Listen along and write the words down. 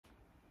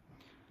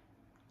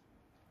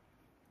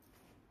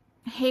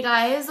Hey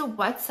guys,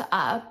 what's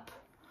up?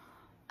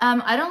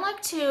 I don't like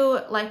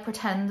to like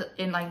pretend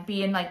and like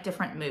be in like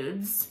different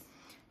moods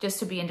just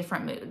to be in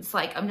different moods.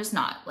 Like I'm just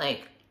not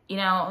like, you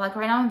know, like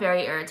right now I'm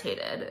very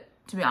irritated,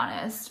 to be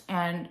honest.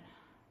 And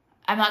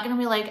I'm not gonna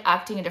be like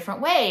acting a different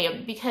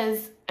way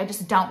because I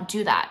just don't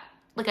do that.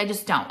 Like I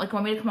just don't. Like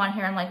want me to come on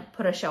here and like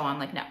put a show on?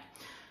 Like no,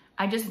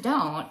 I just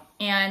don't.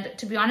 And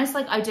to be honest,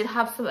 like I did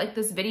have some, like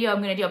this video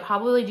I'm gonna do. I'll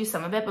probably do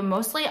some of it, but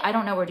mostly I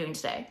don't know what we're doing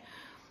today.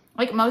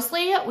 Like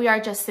mostly we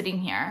are just sitting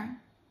here.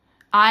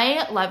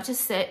 I love to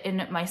sit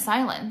in my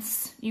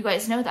silence. You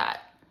guys know that.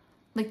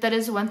 Like that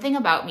is one thing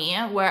about me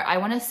where I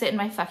want to sit in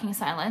my fucking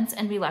silence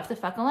and be left the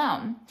fuck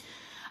alone.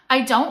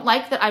 I don't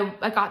like that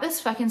I got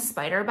this fucking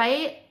spider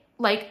bite,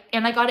 like,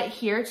 and I got it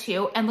here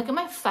too. And look at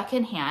my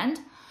fucking hand.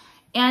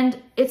 And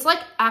it's like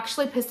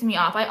actually pissing me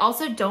off. I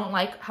also don't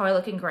like how I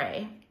look in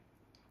gray.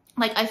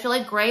 Like I feel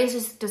like gray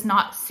just does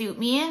not suit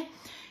me.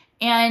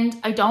 And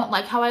I don't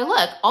like how I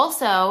look.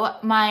 Also,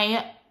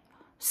 my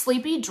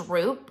sleepy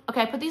droop. Okay,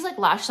 I put these like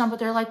lashes on, but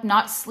they're like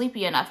not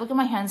sleepy enough. Look at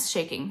my hands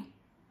shaking.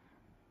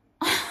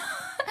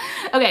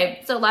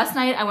 Okay, so last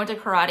night I went to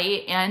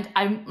karate and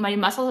my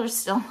muscles are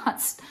still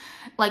not,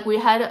 like we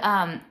had,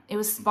 it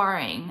was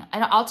sparring. I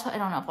don't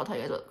know if I'll tell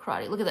you guys about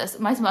karate. Look at this.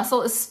 My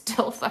muscle is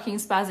still fucking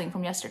spazzing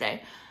from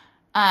yesterday.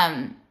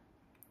 You'd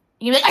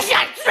be like, I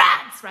got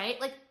drugs, right?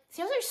 Like,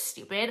 see how they're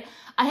stupid?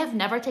 I have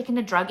never taken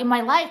a drug in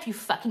my life, you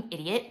fucking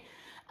idiot.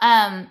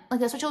 Like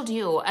that's what you'll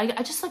do.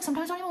 I just like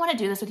sometimes don't even want to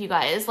do this with you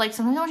guys. Like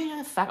sometimes I want you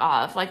to fuck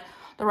off. Like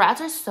the rats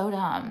are so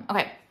dumb.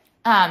 Okay.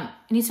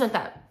 It needs to be like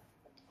that.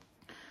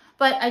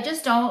 But I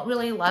just don't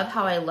really love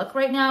how I look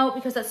right now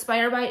because that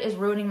spider bite is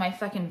ruining my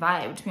fucking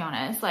vibe, to be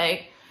honest.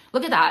 Like,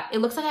 look at that. It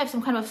looks like I have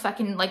some kind of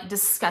fucking like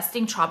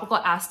disgusting tropical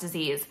ass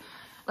disease.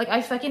 Like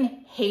I fucking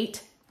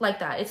hate like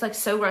that. It's like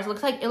so gross.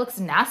 It looks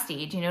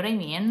nasty. Do you know what I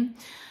mean?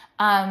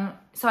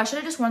 So I should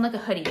have just worn like a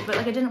hoodie, but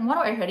like I didn't want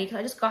to wear a hoodie because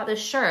I just got this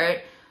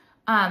shirt.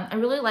 I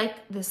really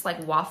like this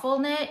like waffle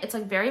knit. It's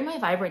like very my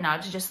vibe right now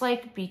to just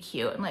like be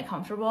cute and like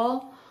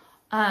comfortable.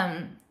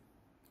 But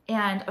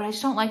I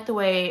just don't like the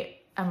way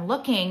I'm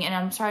looking and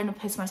I'm starting to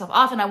piss myself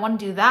off and I want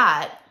to do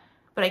that,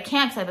 but I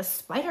can't because I have a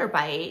spider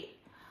bite.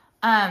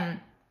 I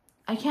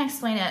can't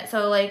explain it.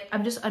 So like,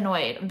 I'm just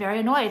annoyed. I'm very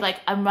annoyed. Like,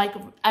 I'm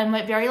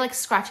very like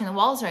scratching the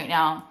walls right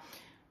now.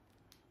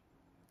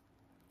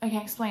 I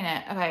can't explain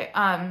it. Okay.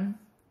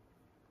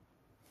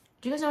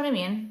 Do you guys know what I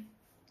mean?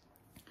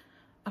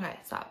 Okay,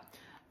 stop.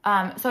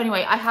 So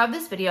anyway, I have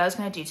this video I was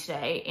going to do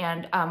today.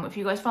 And, if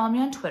you guys follow me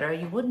on Twitter,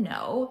 you would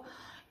know.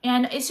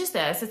 And it's just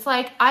this, it's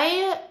like,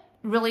 I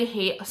really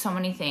hate so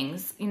many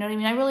things. You know what I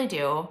mean? I really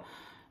do.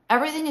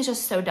 Everything is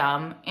just so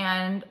dumb.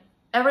 And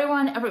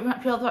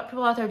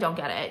people out there don't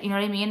get it. You know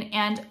what I mean?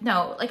 And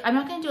no, like, I'm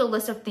not going to do a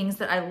list of things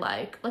that I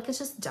like. Like, it's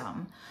just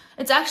dumb.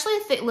 It's actually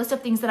a list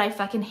of things that I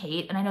fucking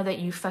hate. And I know that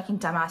you fucking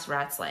dumbass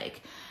rats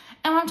like.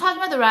 And when I'm talking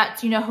about the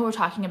rats, you know who we're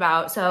talking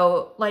about.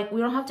 So, like, we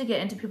don't have to get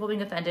into people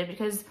being offended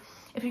because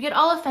if you get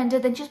all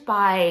offended, then just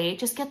bye.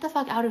 Just get the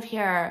fuck out of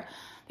here.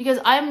 Because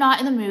I'm not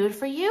in the mood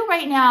for you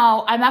right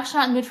now. I'm actually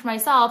not in the mood for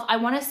myself. I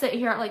want to sit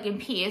here, like, in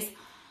peace.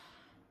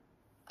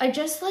 I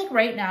just, like,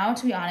 right now,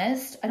 to be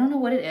honest, I don't know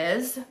what it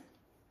is. You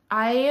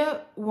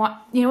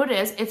know what it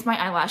is? It's my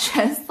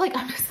eyelashes. Like,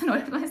 I'm just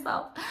annoyed with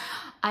myself.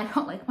 I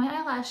don't like my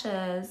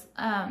eyelashes.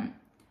 I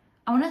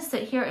want to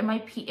sit here in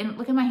my and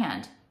look at my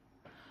hand.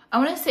 I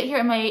want to sit here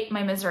in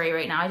my misery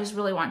right now. I just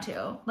really want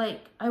to.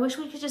 Like, I wish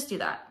we could just do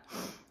that.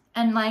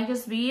 And, like,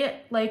 just be,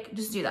 like,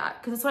 just do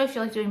that. Because that's what I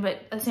feel like doing,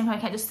 but at the same time, I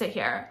can't just sit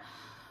here.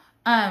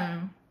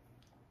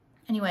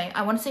 Anyway,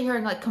 I want to sit here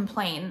and, like,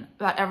 complain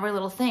about every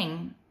little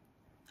thing.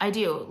 I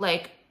do.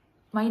 Like,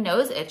 my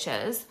nose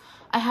itches.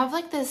 I have,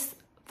 like, this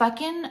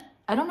fucking,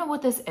 I don't know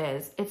what this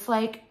is. It's,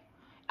 like,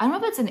 I don't know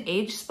if it's an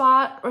age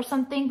spot or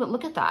something, but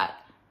look at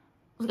that.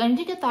 Like, I need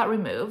to get that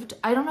removed.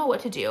 I don't know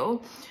what to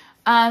do.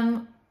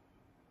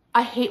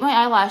 I hate my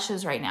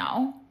eyelashes right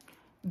now.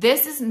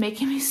 This is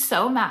making me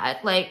so mad.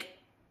 Like,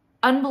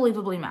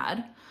 unbelievably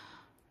mad.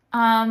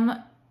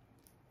 I'm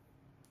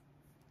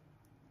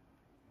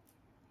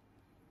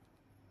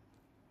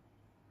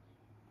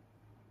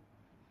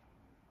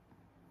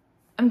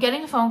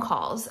getting phone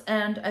calls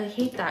and I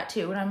hate that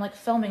too. When I'm like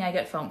filming, I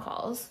get phone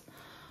calls.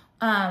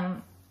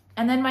 And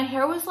then my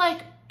hair was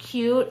like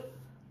cute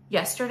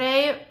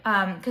yesterday.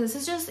 Cause this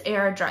is just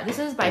air dry. This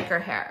is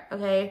biker hair.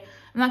 Okay.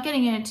 I'm not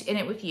getting in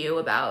it with you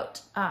about,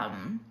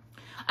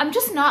 I'm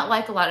just not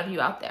like a lot of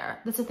you out there.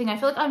 That's the thing. I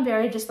feel like I'm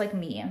very just like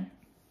me.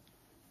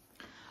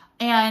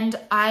 And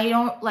I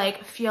don't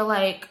like feel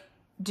like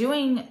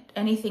doing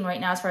anything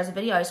right now as far as a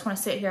video. I just want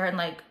to sit here and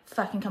like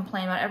fucking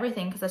complain about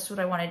everything because that's what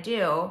I want to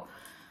do.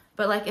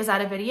 But like, is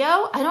that a video?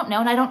 I don't know.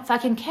 And I don't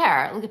fucking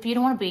care. Like if you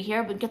don't want to be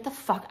here, but get the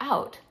fuck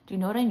out. Do you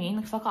know what I mean?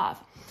 Like fuck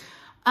off.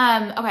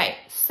 Okay.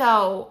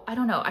 So I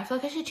don't know. I feel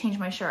like I should change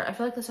my shirt. I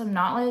feel like I'm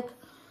not like,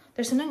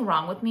 there's something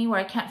wrong with me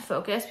where I can't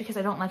focus because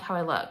I don't like how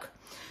I look.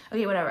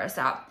 Okay, whatever,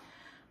 stop.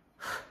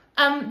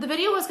 The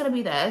video was gonna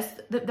be this.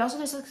 Also,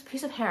 there's this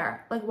piece of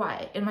hair. Like,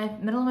 why? In my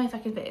middle of my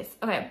fucking face.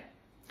 Okay.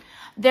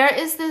 there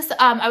is this,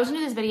 I was gonna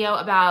do this video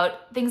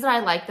about things that I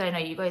like that I know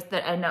you guys,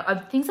 that I know,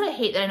 things that I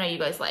hate that I know you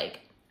guys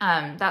like.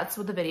 That's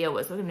what the video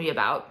was gonna be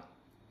about.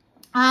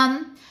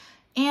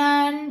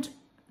 And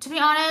to be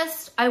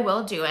honest, I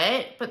will do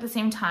it, but at the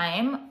same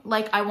time,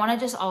 like, I wanna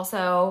just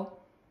also,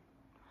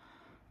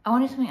 I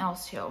want to do something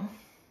else too.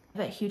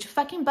 That huge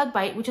fucking bug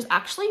bite, which is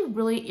actually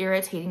really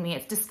irritating me.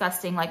 It's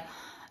disgusting. Like,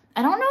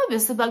 I don't know if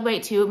this is a bug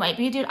bite too. It might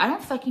be, dude. I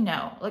don't fucking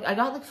know. Like, I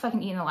got like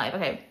fucking eaten alive.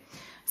 Okay.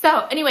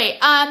 So anyway,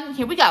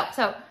 here we go.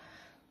 So,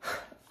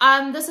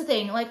 that's the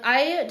thing. Like,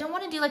 I don't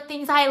want to do like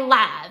things I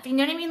love. You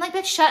know what I mean? Like,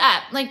 bitch, shut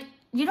up. Like,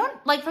 you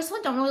don't, like, first of all,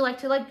 I don't really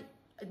like to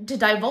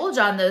divulge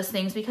on those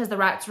things because the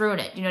rats ruin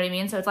it. You know what I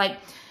mean? So it's like,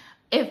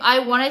 if I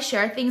want to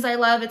share things I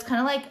love, it's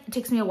kind of like, it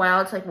takes me a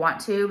while to like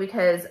want to,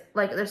 because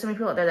like there's so many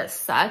people out there that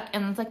suck,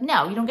 and it's like,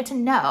 no, you don't get to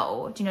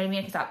know. Do you know what I mean?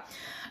 I can stop.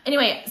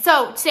 Anyway,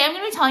 so today I'm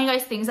going to be telling you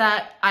guys things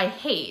that I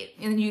hate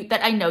and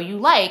that I know you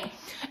like.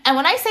 And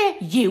when I say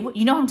you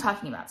know who I'm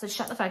talking about. So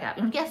shut the fuck up.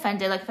 You don't get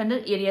offended. Like,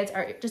 offended idiots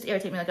are just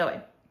irritate me. Like, go away.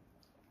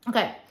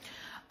 Okay.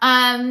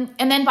 And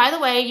then, by the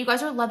way, you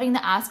guys are loving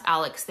the Ask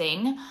Alex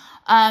thing.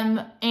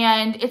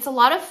 And it's a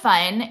lot of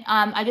fun.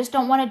 I just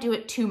don't want to do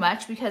it too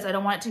much because I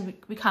don't want it to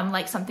become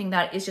like something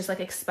that is just like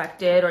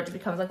expected, or it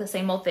becomes like the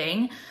same old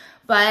thing.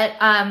 But,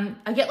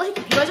 I get like,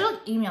 you guys are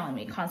like emailing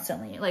me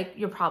constantly, like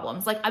your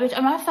problems. Like,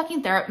 I'm not a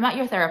fucking I'm not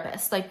your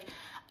therapist. Like,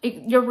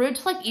 you're rude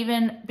to like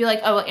even be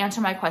like, oh,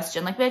 answer my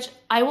question. Like, bitch,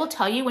 I will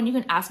tell you when you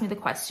can ask me the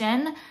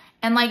question,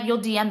 and like, you'll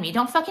DM me.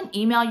 Don't fucking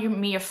email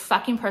me your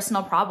fucking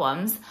personal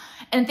problems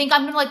and think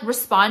I'm gonna like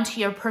respond to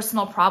your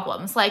personal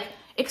problems. Like,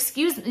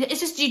 excuse me, it's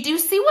just, do you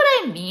see what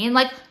I mean?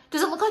 Like,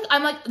 does it look like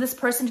I'm like this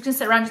person who can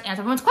sit around and just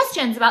answer everyone's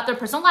questions about their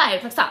personal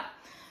life? Like, stop.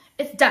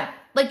 It's done.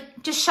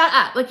 Like, just shut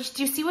up. Like,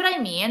 do you see what I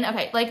mean?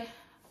 Okay, like,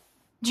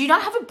 do you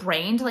not have a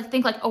brain to like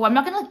think like, oh, I'm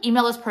not gonna like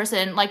email this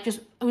person, like, just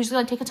who's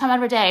gonna take a time out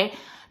of her day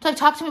to like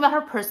talk to me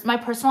about my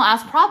personal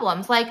ass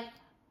problems? Like,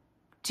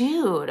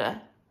 dude,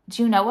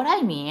 do you know what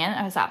I mean?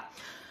 Okay, stop.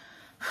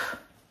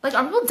 Like,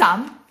 are people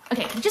dumb?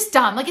 Okay, just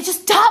dumb. Like, it's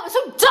just dumb. It's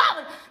so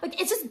dumb. Like,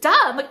 it's just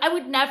dumb. Like, I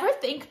would never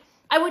think,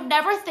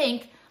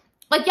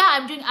 like, yeah,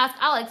 I'm doing Ask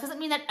Alex. Doesn't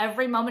mean that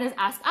every moment is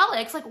Ask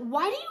Alex. Like,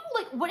 why do you,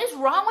 like, what is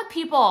wrong with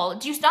people?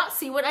 Do you not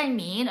see what I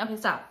mean? Okay,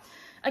 stop.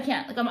 I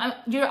can't. Like, all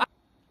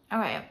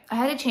right. I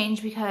had to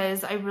change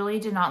because I really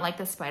did not like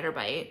the spider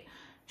bite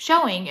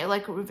showing. It,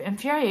 like,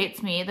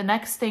 infuriates me. The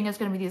next thing is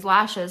going to be these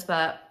lashes,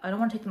 but I don't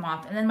want to take them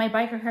off. And then my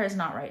biker hair is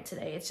not right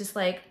today. It's just,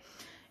 like,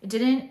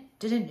 there's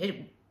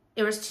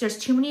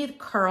too many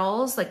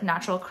curls, like,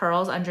 natural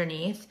curls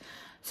underneath.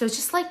 So it's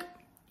just, like,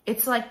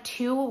 it's, like,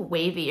 too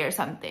wavy or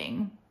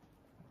something.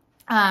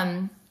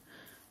 I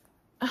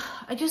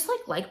just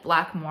like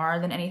black more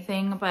than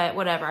anything, but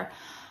whatever.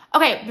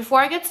 Okay,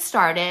 before I get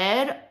started,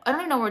 I don't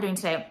even know what we're doing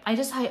today. I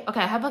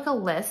have like a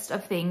list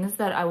of things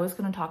that I was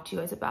gonna talk to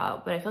you guys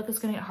about, but I feel like it's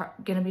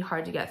gonna be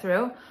hard to get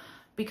through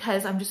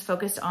because I'm just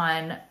focused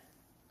on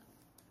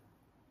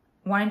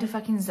wanting to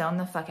fucking zone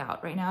the fuck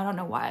out right now. I don't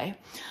know why.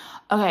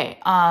 Okay,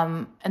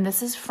 and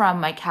this is from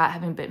my cat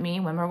having bit me.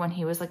 Remember when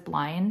he was like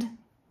blind?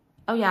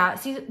 Oh yeah,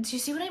 see, do you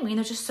see what I mean?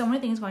 There's just so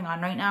many things going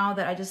on right now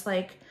that I just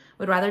like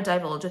would rather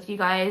divulge with you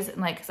guys,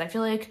 and like, cause I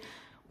feel like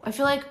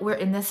we're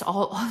in this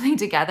all thing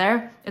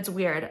together. It's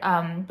weird,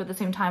 but at the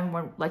same time,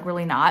 we're like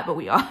really not, but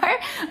we are. I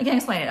can't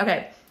explain it.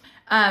 Okay.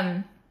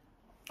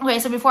 Okay,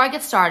 so before I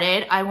get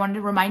started, I wanted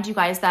to remind you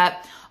guys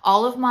that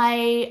all of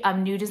my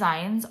new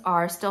designs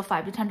are still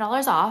 $5 to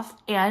 $10 off,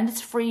 and it's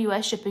free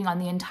US shipping on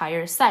the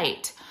entire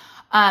site.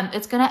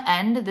 It's gonna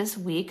end this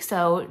week,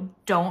 so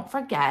don't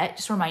forget,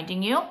 just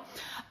reminding you.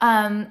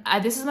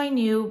 This is my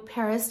new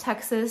Paris,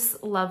 Texas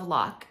love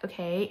lock,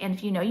 okay? And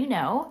if you know, you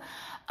know.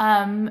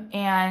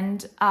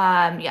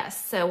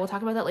 Yes, so we'll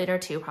talk about that later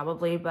too,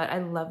 probably, but I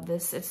love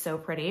this. It's so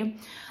pretty.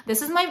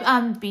 This is my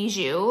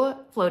BIJOU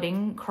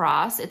floating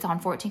cross. It's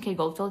on 14K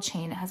gold filled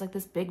chain. It has like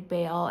this big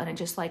bail and it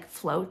just like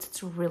floats.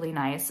 It's really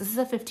nice. This is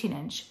a 15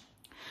 inch.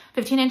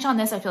 15 inch on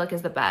this I feel like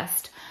is the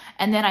best.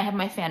 And then I have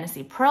my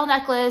fantasy pearl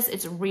necklace.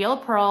 It's real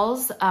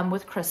pearls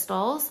with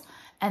crystals.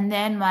 And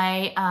then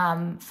my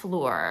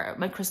FLEUR,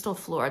 my crystal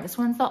FLEUR. This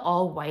one's the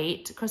all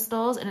white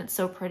crystals and it's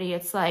so pretty.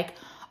 It's like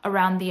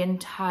around the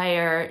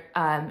entire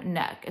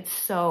neck. It's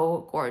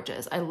so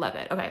gorgeous. I love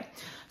it. Okay,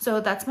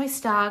 so that's my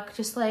stack.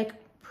 Just like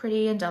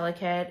pretty and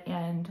delicate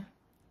and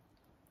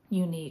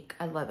unique.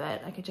 I love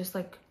it. I could just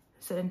like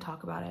sit and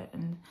talk about it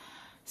and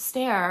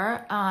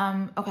stare.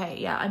 Okay,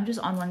 yeah, I'm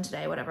just on one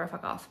today. Whatever,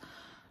 fuck off.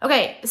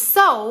 Okay,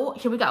 so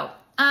here we go.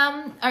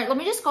 All right, let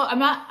me just go. I'm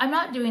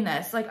not doing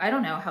this. Like, I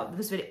don't know how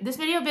this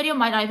video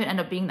might not even end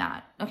up being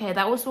that. Okay,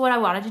 that was what I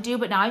wanted to do,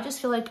 but now I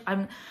just feel like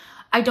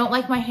I don't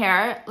like my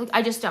hair. Like,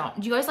 I just don't.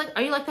 Do you guys like,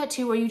 are you like that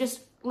too? Where you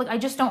just, like, I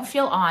just don't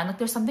feel on. Like,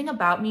 there's something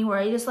about me where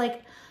I just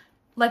like,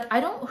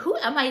 who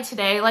am I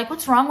today? Like,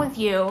 what's wrong with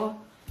you?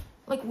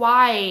 Like,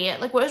 why?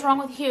 Like, what is wrong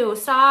with you?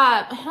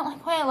 Stop. I don't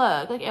like the way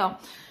I look. Like, ew.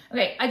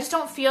 Okay, I just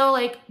don't feel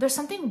like there's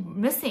something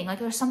missing. Like,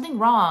 there's something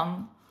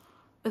wrong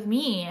with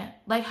me,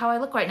 like how I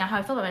look right now, how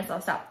I feel about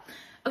myself. Stop.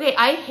 Okay,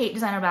 I hate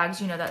designer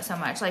bags. You know that so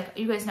much. Like,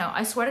 you guys know.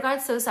 I swear to God,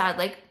 it's so sad.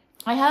 Like,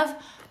 I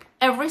have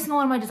every single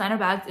one of my designer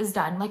bags is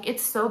done. Like,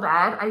 it's so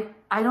bad.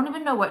 I don't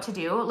even know what to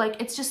do. Like,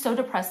 it's just so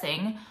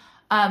depressing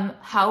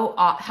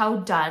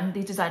how done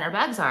these designer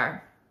bags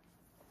are.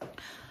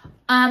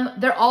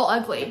 They're all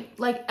ugly.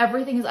 Like,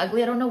 everything is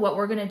ugly. I don't know what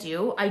we're gonna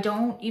do. I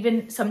don't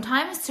even,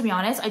 sometimes, to be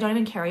honest, I don't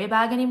even carry a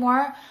bag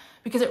anymore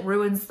because it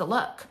ruins the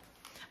look.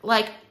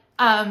 Like,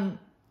 to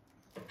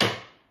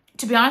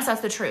be honest,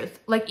 that's the truth.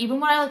 Like,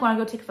 even when I like want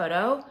to go take a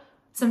photo,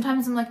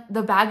 sometimes I'm like,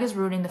 the bag is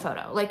ruining the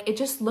photo. Like, it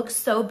just looks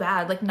so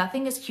bad. Like,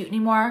 nothing is cute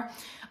anymore.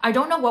 I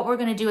don't know what we're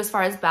going to do as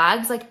far as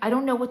bags. Like, I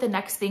don't know what the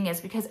next thing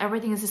is because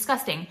everything is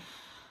disgusting.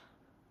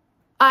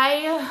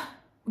 I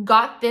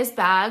got this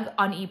bag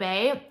on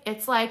eBay.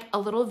 It's like a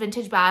little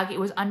vintage bag. It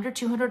was under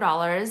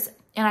 $200.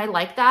 And I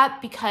like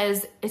that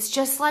because it's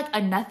just like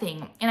a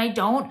nothing. And I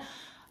don't,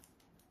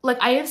 like,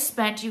 I have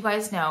spent, you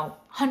guys know,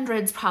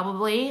 hundreds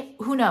probably,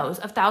 who knows,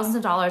 of thousands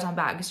of dollars on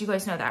bags. You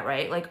guys know that,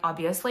 right? Like,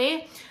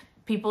 obviously,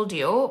 people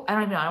do. I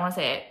don't even know. I don't want to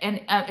say it.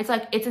 And it's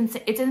like, it's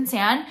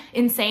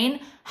insane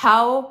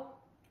how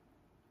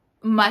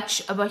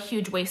much of a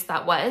huge waste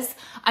that was.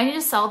 I need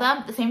to sell them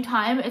at the same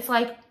time. It's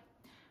like,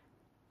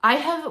 I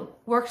have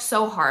worked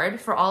so hard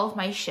for all of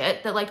my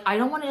shit that, like, I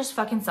don't want to just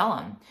fucking sell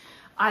them.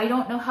 I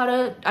don't know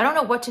I don't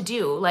know what to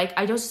do. Like,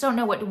 I just don't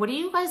know what are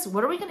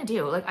we going to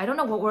do? Like, I don't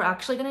know what we're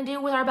actually going to do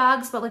with our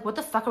bags, but like, what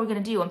the fuck are we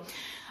going to do?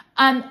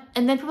 And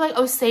then people are like,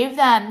 oh, save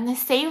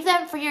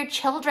them for your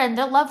children.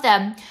 They'll love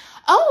them.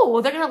 Oh,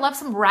 they're going to love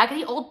some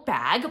raggedy old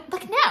bag.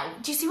 Like, no,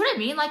 do you see what I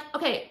mean? Like,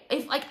 okay,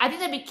 if like, I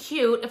think that'd be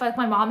cute if like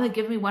my mom had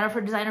given me one of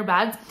her designer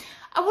bags,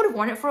 I would have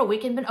worn it for a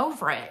week and been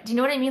over it. Do you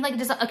know what I mean? Like,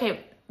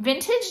 okay,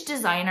 vintage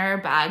designer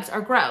bags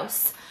are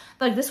gross.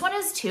 Like, this one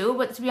is too,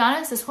 but to be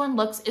honest, this one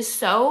is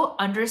so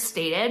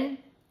understated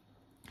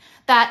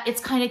that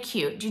it's kind of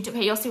cute.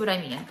 Okay, you'll see what I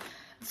mean.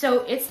 So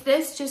it's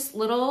this just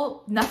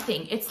little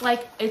nothing. It's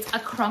like, it's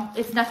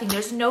nothing.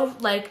 There's no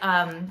like,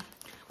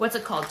 what's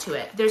it called to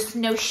it? There's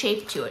no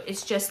shape to it.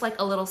 It's just like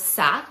a little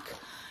sack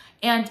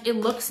and it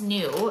looks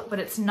new, but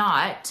it's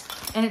not.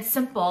 And it's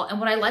simple. And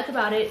what I like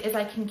about it is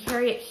I can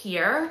carry it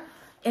here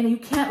and you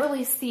can't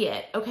really see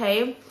it,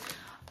 okay?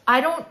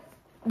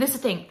 This is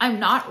the thing, I'm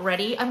not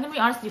ready. I'm gonna be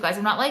honest with you guys.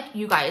 I'm not like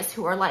you guys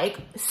who are like,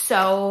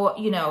 so,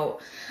 you know,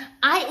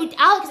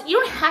 Alex, you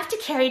don't have to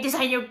carry a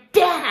designer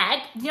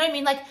bag. You know what I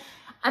mean? Like,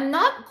 I'm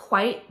not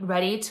quite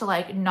ready to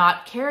like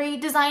not carry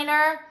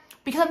designer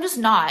because I'm just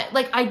not.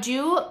 Like, I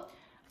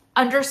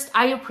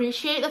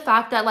appreciate the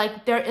fact that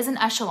like there is an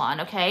echelon,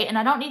 okay? And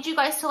I don't need you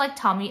guys to like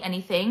tell me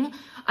anything.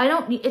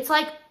 It's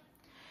like,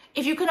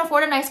 if you can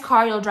afford a nice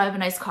car, you'll drive a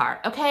nice car,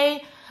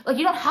 okay? Like,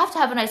 you don't have to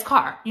have a nice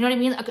car. You know what I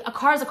mean? A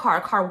car is a car.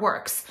 A car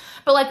works.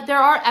 But, like, there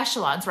are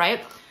echelons,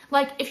 right?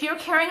 Like, if you're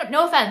carrying,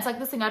 no offense, like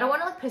this thing, I don't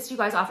want to, like, piss you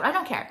guys off. I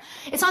don't care.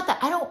 It's not that.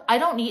 I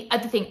don't need,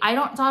 the thing, it's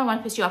not I want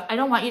to piss you off. I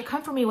don't want you to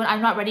come for me when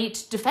I'm not ready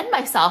to defend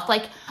myself.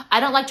 Like, I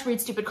don't like to read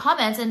stupid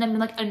comments and then,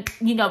 like,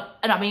 you know,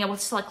 and not being able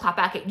to, like, clap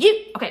back at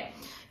you. Okay,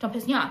 don't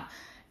piss me off.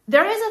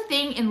 There is a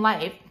thing in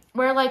life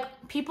where,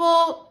 like,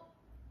 people,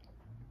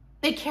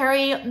 they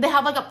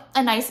have like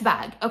a nice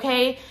bag,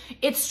 okay?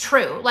 It's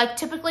true. Like,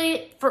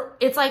 typically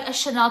it's like a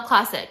Chanel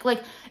classic.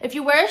 Like, if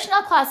you wear a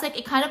Chanel classic,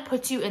 it kind of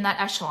puts you in that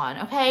echelon,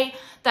 okay?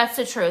 That's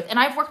the truth. And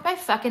I've worked my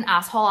fucking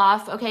asshole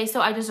off, okay? So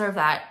I deserve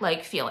that,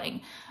 like,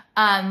 feeling.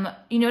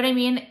 You know what I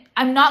mean?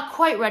 I'm not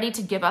quite ready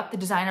to give up the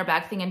designer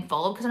bag thing in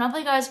full because I know a lot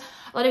of you guys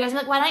are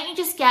like, why don't you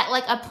just get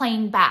like a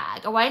plain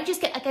bag? Or why don't you just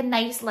get like a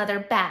nice leather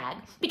bag?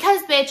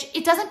 Because, bitch,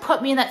 it doesn't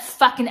put me in that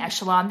fucking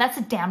echelon. That's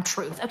the damn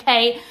truth,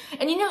 okay?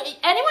 And you know,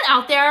 anyone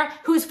out there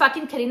who's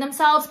fucking kidding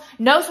themselves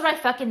knows what I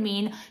fucking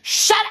mean.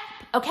 Shut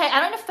up, okay? I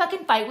don't want to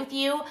fucking fight with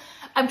you.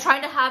 I'm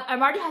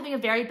already having a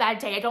very bad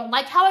day. I don't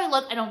like how I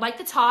look. I don't like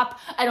the top.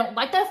 I don't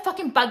like the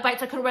fucking bug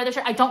bites. I could wear the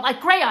shirt. I don't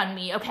like gray on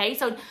me, okay?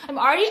 So I'm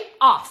already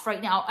off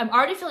right now. I'm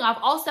already feeling off.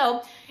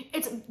 Also,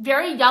 it's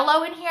very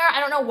yellow in here. I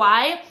don't know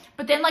why,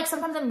 but then like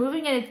sometimes I'm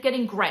moving and it's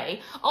getting gray.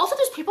 Also,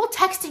 there's people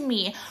texting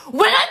me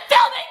when I'm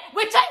filming,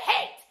 which I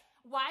hate.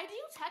 Why do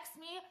you text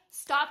me?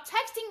 Stop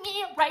texting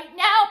me right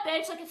now,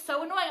 bitch. Like, it's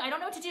so annoying. I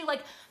don't know what to do.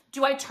 Like,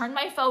 do I turn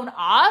my phone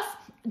off?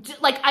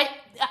 Like,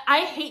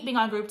 I hate being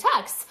on group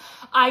texts.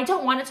 I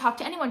don't want to talk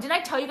to anyone. Didn't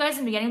I tell you guys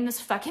in the beginning of this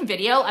fucking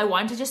video, I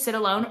wanted to just sit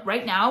alone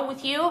right now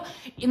with you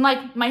in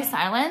like my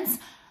silence?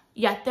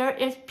 Yet there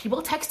is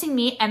people texting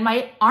me and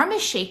my arm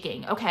is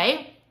shaking,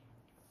 okay?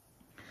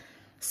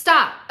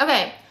 Stop.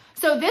 Okay,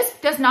 so this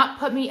does not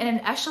put me in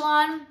an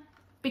echelon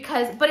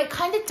but it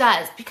kind of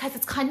does because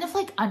it's kind of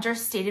like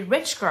understated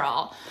rich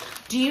girl.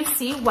 Do you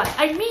see what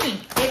I mean?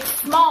 It's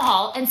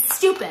small and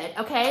stupid,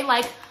 okay?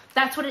 Like,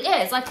 that's what it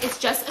is. Like, it's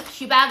just a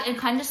cute bag and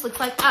kind of just looks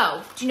like,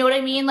 oh, do you know what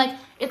I mean? Like,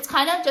 it's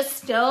kind of just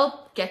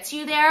still gets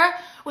you there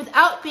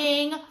without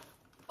being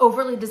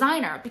overly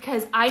designer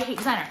because I hate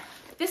designer.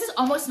 This is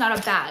almost not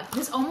a bag.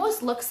 This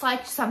almost looks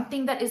like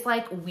something that is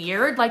like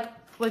weird. Like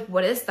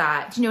what is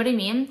that? Do you know what I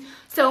mean?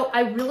 So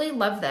I really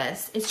love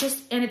this. It's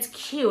just, and it's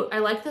cute. I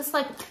like this,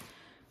 like,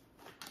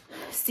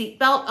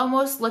 seatbelt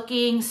almost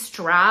looking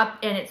strap,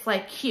 and it's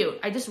like cute.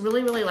 I just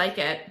really, really like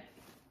it.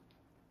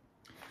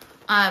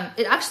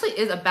 It actually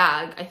is a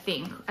bag, I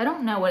think. I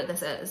don't know what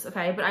this is,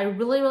 okay? But I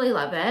really, really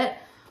love it.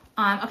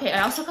 Okay,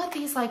 I also got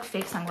these like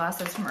fake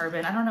sunglasses from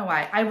Urban. I don't know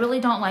why. I really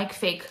don't like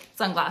fake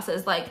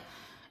sunglasses. Like,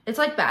 it's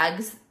like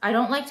bags. I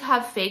don't like to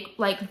have fake,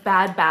 like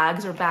bad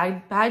bags or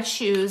bad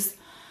shoes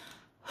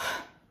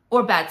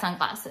or bad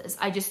sunglasses.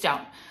 I just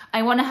don't.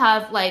 I want to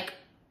have like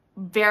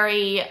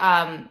very,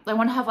 I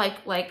want to have like,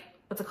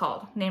 what's it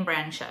called? Name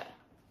brand shit.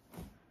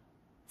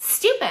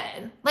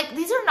 Stupid. Like,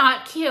 these are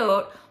not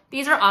cute.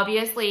 These are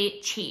obviously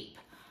cheap.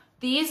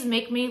 These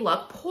make me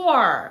look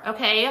poor,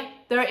 okay?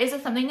 There is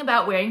something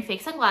about wearing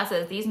fake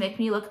sunglasses. These make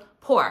me look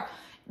poor.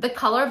 The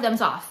color of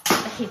them's off.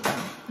 I hate them.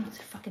 I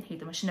fucking hate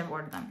them. I should never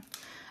order them.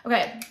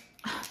 Okay,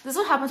 this is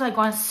what happens when I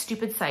go on a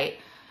stupid site.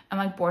 I'm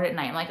like bored at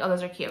night. I'm like, oh,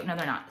 those are cute. No,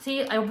 they're not.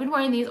 See, I've been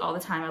wearing these all the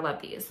time. I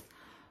love these.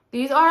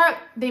 They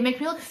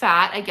make me look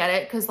fat. I get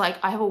it, because like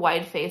I have a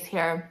wide face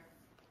here.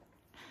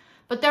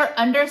 But they're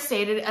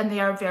understated, and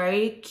they're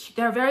very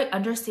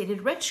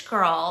understated rich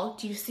girl.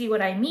 Do you see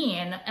what I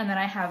mean? And then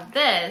I have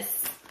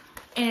this,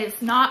 and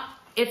it's not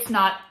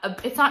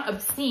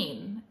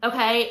obscene,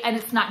 okay? And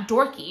it's not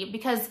dorky,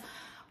 because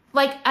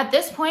like at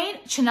this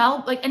point,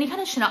 Chanel, like any kind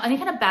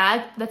of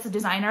bag that's a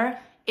designer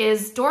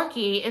is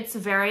dorky. It's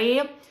very,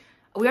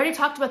 we already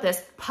talked about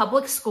this,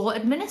 public school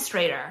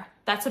administrator.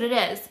 That's what it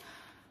is.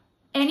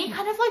 Any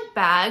kind of like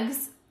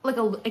bags, like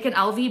an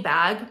LV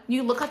bag,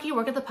 you look like you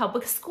work at the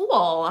public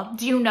school.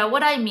 Do you know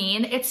what I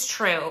mean? It's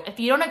true. If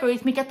you don't agree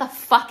with me, get the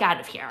fuck out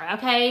of here,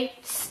 okay?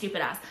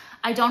 Stupid ass.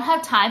 I don't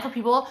have time for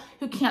people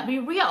who can't be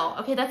real,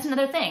 okay? That's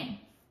another thing.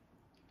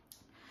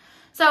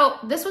 So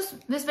this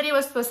video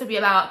was supposed to be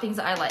about things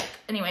that I like.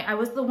 Anyway,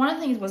 one of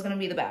the things was gonna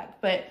be the bag,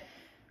 but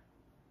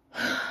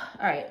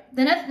all right.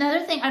 Then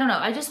another thing, I don't know.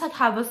 I just like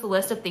have this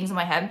list of things in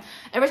my head.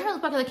 Every time I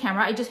look back at the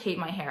camera, I just hate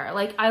my hair.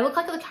 Like I look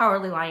like the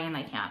Cowardly Lion, and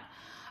I can't.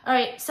 All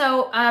right,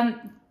 so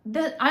I'm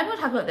gonna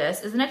talk about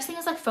this. The next thing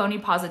is like phony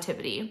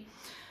positivity.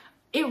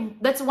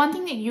 That's one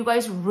thing that you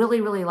guys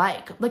really, really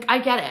like. Like I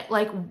get it.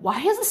 Like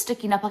why is it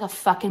sticking up like a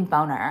fucking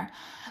boner?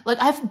 Like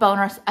I have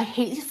boners. I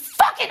hate these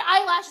fucking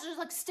eyelashes just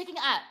like sticking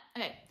up.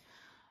 Okay.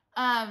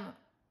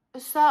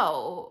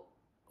 So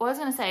what I was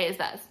gonna say is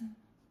this.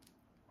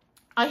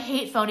 I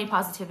hate phony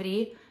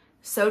positivity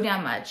so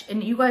damn much,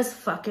 and you guys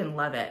fucking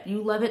love it.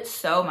 You love it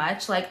so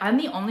much. Like I'm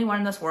the only one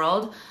in this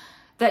world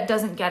that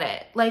doesn't get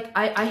it. Like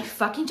I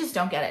fucking just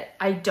don't get it.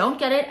 I don't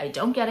get it. I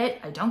don't get it.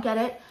 I don't get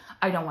it.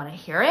 I don't want to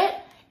hear it.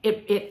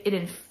 It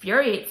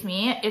infuriates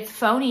me. It's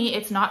phony.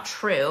 It's not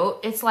true.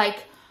 It's like,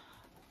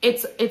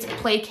 it's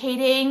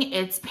placating.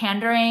 It's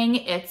pandering.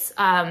 It's,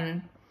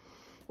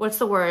 what's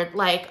the word?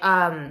 Like,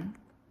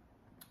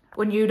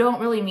 when you don't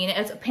really mean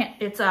it,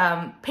 it's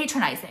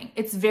patronizing.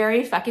 It's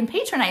very fucking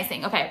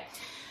patronizing. Okay.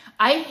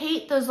 I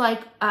hate those like,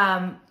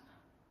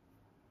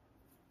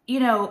 you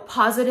know,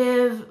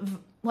 positive,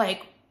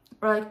 like,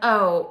 or like,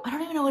 oh, I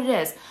don't even know what it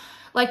is.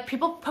 Like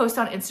people post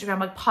on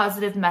Instagram, like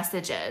positive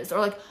messages or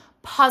like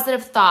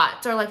positive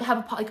thoughts or like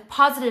have like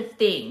positive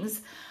things.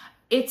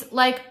 It's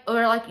like,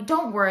 or like,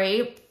 don't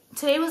worry.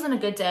 Today wasn't a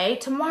good day.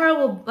 Tomorrow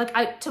will like,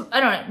 I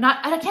don't know,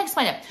 I can't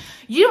explain it.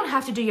 You don't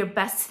have to do your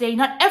best today.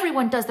 Not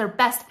everyone does their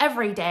best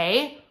every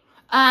day.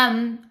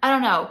 I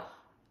don't know.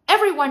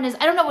 Everyone is,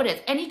 I don't know what it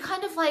is. Any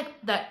kind of like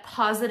that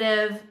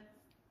positive,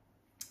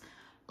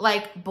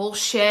 like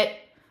bullshit.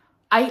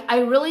 I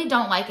really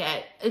don't like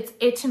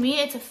it. To me,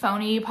 it's a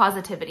phony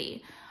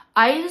positivity.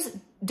 I just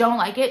don't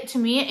like it. To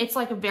me, it's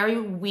like a very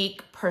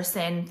weak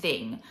person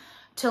thing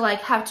to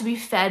like have to be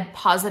fed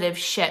positive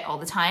shit all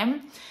the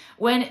time.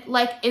 When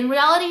like in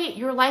reality,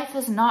 your life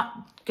is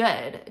not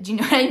good. Do you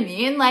know what I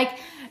mean? Like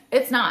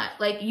it's not.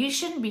 Like you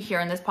shouldn't be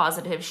hearing this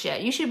positive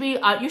shit. You should be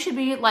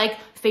like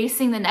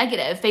facing the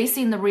negative,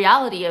 facing the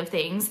reality of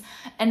things,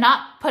 and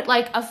not put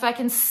like a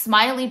fucking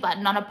smiley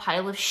button on a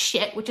pile of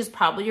shit, which is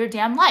probably your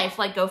damn life.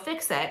 Like go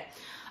fix it.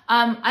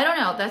 I don't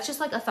know. That's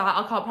just like a thought.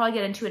 I'll probably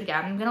get into it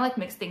again. I'm gonna like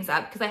mix things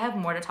up because I have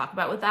more to talk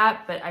about with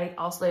that, but I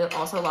also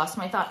lost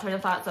my train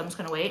of thought, so I'm just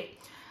gonna wait.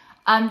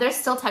 They're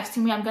still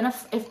texting me.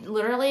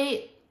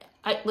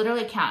 I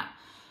literally can't.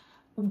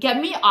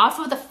 Get me off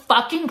of the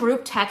fucking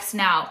group text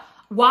now.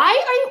 Do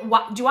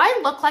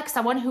I look like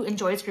someone who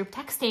enjoys group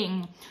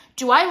texting?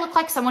 Do I look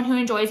like someone who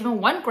enjoys even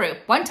one group,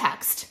 one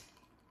text?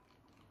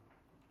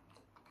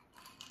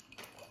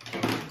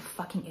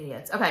 Fucking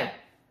idiots. Okay.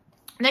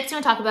 Next thing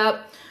I talk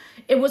about,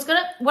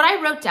 what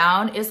I wrote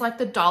down is like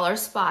the dollar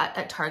spot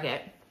at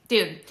Target.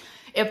 Dude,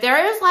 if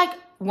there is like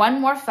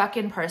one more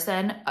fucking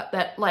person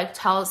that like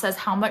says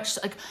how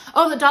much, like,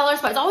 oh, the dollar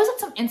spot. It's always like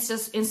some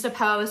Insta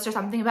post or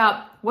something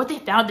about what they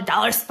found at the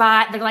dollar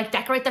spot. They're like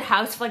decorate their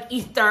house for like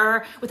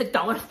Easter with the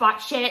dollar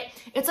spot shit.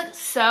 It's like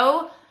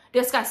so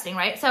disgusting,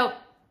 right? So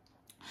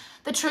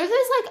the truth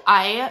is like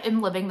I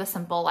am living the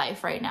simple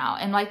life right now.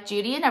 And like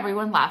Judy and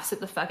everyone laughs at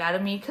the fuck out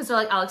of me because they're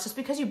like, Alex, just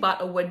because you bought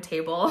a wood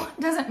table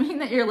doesn't mean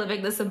that you're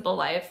living the simple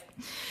life.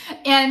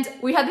 And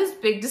we had this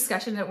big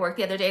discussion at work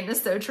the other day, and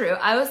it's so true.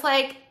 I was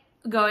like,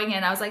 going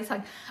in, I was like,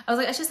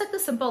 it's just like the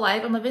simple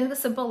life. I'm living the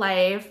simple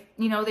life,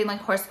 you know, they like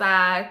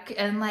horseback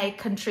and like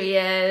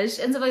country-ish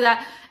and stuff like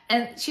that.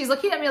 And she's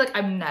looking at me like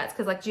I'm nuts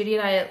because like Judy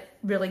and I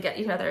really get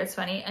each other. It's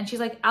funny. And she's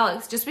like,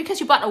 Alex, just because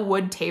you bought a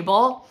wood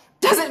table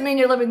doesn't mean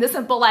you're living the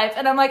simple life.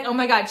 And I'm like, oh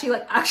my God, she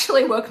like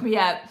actually woke me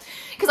up.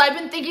 Because I've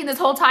been thinking this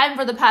whole time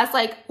for the past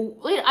like,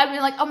 I've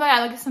been like, oh my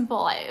God, like a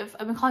simple life.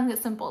 I've been calling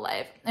it simple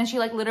life. And she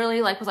like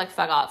literally like was like,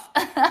 fuck off.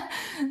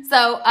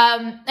 So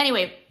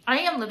anyway, I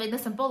am living the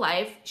simple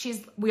life.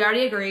 We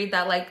already agreed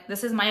that like,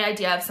 this is my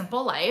idea of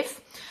simple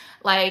life.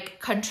 Like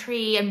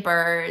country and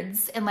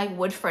birds and like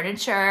wood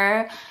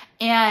furniture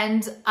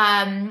and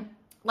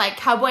like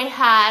cowboy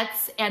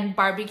hats and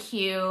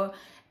barbecue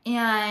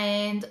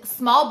and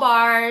small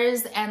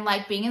bars and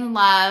like being in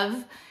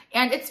love.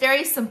 And it's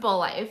very simple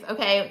life,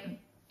 okay?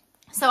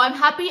 So I'm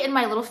happy in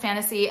my little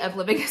fantasy of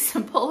living a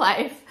simple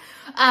life.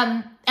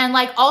 And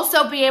like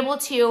also be able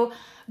to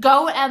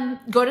go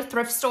to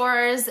thrift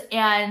stores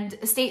and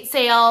estate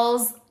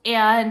sales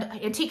and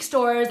antique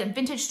stores and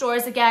vintage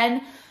stores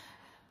again.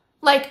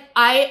 Like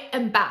I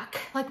am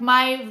back. Like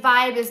my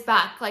vibe is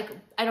back. Like,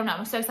 I don't know,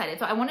 I'm so excited.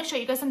 So I want to show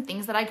you guys some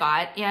things that I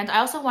got. And I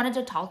also wanted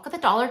to talk at the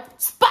dollar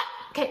spot.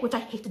 Okay, which I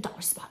hate the dollar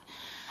spot.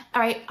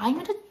 All right, I'm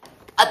gonna,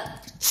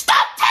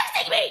 stop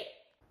texting me.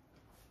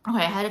 Okay,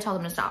 I had to tell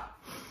them to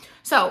stop.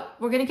 So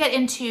we're gonna get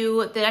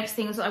into the next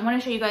thing. So I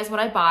wanna show you guys what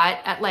I bought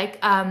at like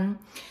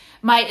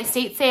my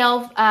estate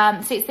sales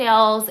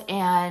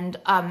and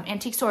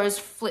antique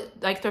stores,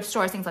 like thrift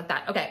stores, things like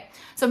that. Okay,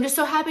 so I'm just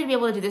so happy to be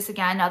able to do this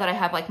again now that I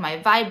have like my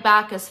vibe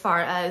back as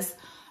far as,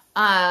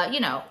 you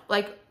know,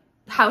 like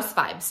house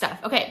vibe stuff.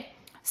 Okay,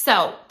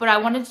 so, but I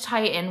wanted to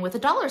tie it in with a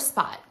dollar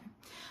spot.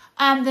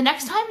 The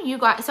next time you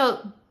got,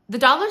 so the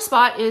dollar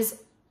spot is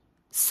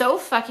so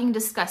fucking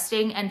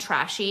disgusting and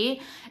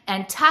trashy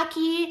and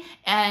tacky,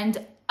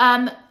 and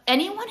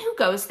anyone who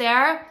goes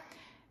there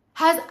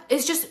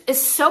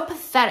is so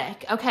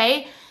pathetic,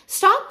 okay?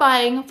 Stop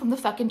buying from the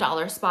fucking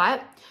dollar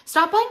spot.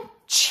 Stop buying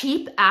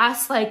cheap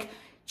ass like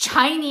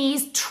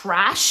Chinese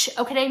trash,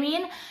 okay what I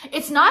mean?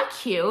 It's not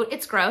cute,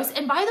 it's gross.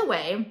 And by the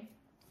way,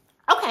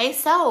 okay,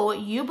 so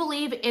you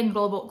believe in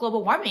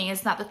global warming.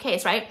 It's not the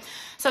case, right?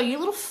 So you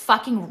little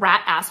fucking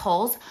rat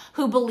assholes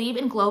who believe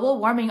in global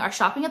warming are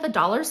shopping at the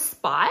dollar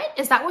spot?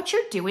 Is that what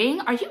you're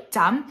doing? Are you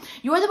dumb?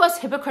 You are the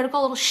most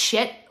hypocritical little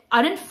shit,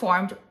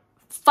 uninformed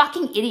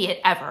fucking idiot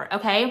ever,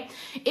 okay?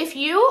 If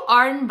you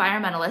are an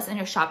environmentalist and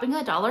you're shopping at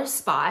the dollar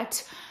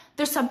spot,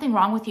 there's something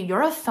wrong with you.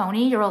 You're a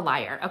phony, you're a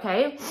liar,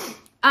 okay?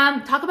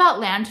 Talk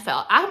about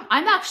landfill.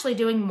 I'm actually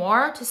doing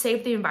more to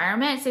save the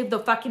environment, save the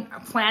fucking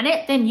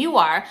planet than you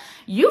are.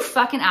 You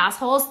fucking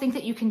assholes think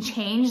that you can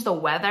change the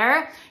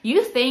weather.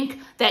 You think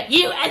that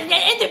you as an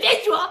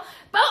individual,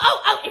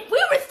 if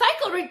we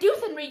recycle,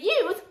 reduce, and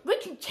reuse, we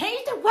can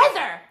change the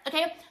weather,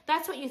 okay?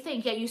 That's what you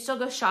think, yet you still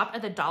go shop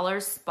at the dollar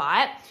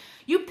spot.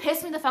 You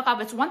piss me the fuck off.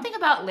 It's one thing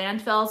about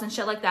landfills and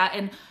shit like that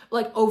and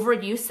like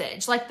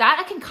overusage. Like that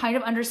I can kind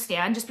of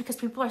understand just because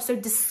people are so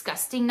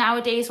disgusting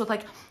nowadays with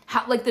like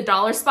like the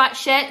dollar spot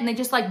shit and they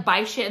just like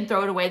buy shit and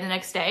throw it away the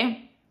next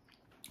day.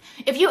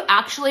 If you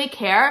actually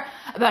care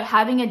about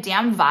having a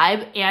damn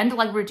vibe and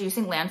like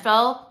reducing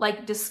landfill,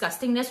 like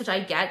disgustingness, which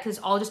I get because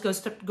all just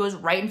goes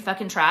right in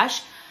fucking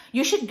trash,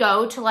 you should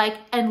go to like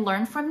and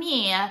learn from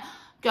me.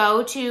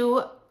 Go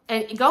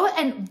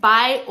and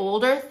buy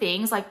older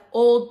things like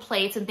old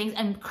plates and things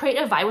and create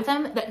a vibe with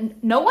them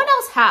that no one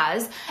else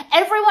has.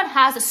 Everyone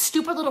has a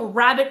stupid little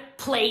rabbit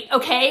plate,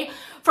 okay?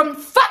 From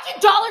fucking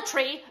Dollar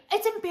Tree.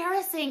 It's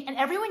embarrassing and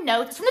everyone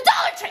knows it's from the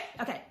Dollar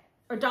Tree. Okay,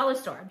 or dollar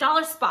store,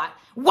 dollar spot.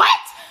 What?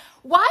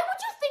 Why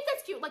would you think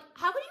that's cute? Like,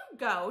 how would you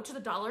go to the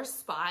dollar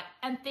spot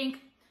and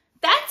think,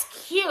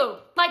 that's cute?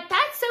 Like,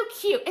 that's so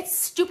cute. It's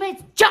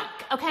stupid junk,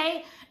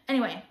 okay?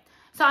 Anyway.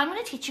 So I'm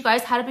going to teach you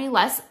guys how to be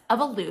less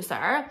of a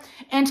loser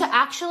and to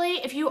actually,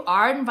 if you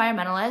are an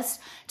environmentalist,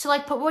 to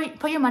like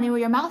put your money where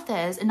your mouth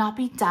is and not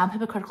be dumb,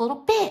 hypocritical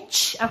little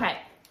bitch. Okay.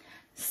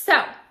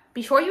 So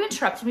before you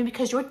interrupt me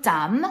because you're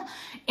dumb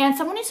and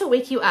someone needs to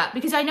wake you up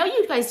because I know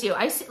you guys do.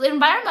 I see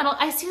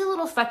the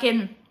little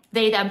fucking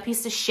them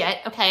piece of shit,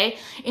 okay,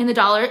 in the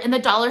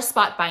dollar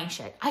spot buying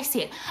shit. I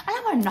see it. And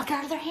I want to knock it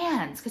out of their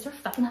hands because they're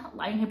fucking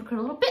lying,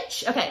 hypocritical little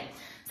bitch. Okay.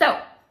 So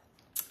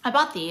I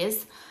bought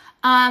these.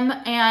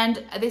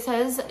 And this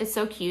says it's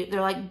so cute. They're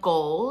like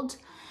gold.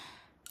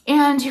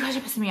 And you guys are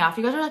pissing me off.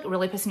 You guys are like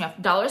really pissing me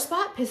off. Dollar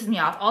spot pisses me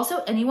off. Also,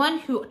 anyone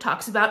who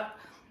talks about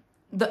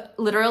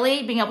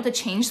literally being able to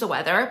change the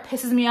weather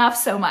pisses me off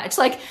so much.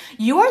 Like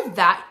you are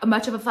that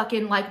much of a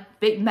fucking like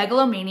big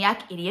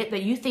megalomaniac idiot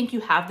that you think you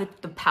have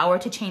the power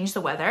to change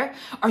the weather.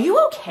 Are you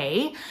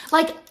okay?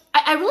 Like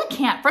I really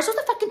can't. First, there's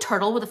a fucking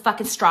turtle with a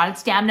fucking straw in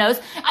its damn nose.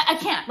 I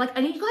can't. Like,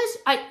 I need you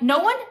guys. No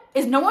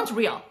one's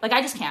real. Like,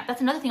 I just can't.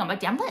 That's another thing on my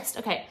damn list.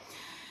 Okay.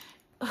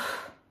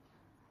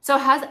 So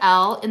it has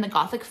L in the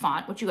Gothic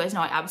font, which you guys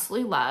know I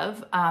absolutely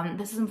love.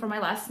 This is for my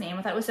last name.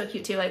 I thought it was so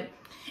cute too. Like,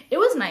 it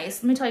was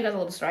nice. Let me tell you guys a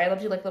little story. I love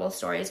to do like little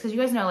stories because you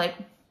guys know like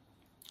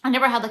I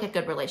never had like a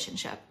good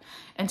relationship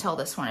until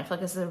this one. I feel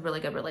like this is a really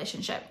good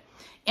relationship.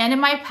 And in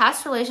my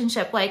past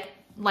relationship, like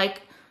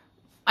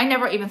I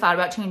never even thought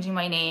about changing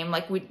my name.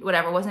 Like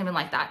whatever, it wasn't even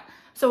like that.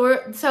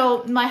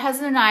 So my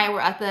husband and I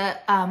were at the,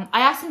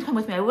 I asked him to come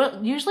with me. I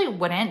usually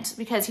wouldn't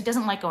because he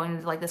doesn't like going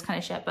into like this kind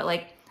of shit, but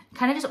like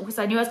kind of just because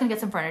I knew I was gonna get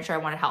some furniture, I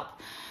wanted help.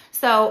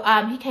 So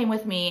he came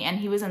with me and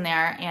he was in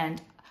there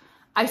and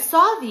I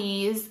saw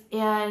these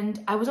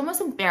and I was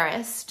almost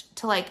embarrassed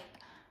to like,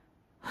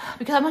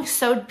 because I'm like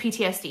so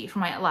PTSD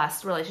from my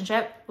last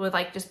relationship with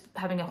like just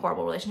having a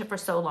horrible relationship for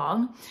so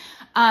long.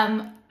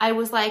 I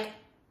was like,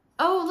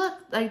 oh, look,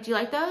 like, do you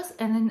like those?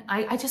 And then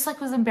I just like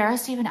was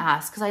embarrassed to even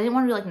ask because I didn't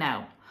want to be like,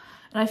 no.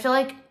 And I feel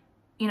like,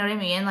 you know what I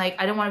mean? Like,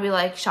 I didn't want to be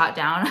like shot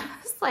down. I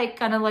was like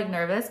kind of like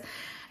nervous.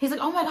 He's like,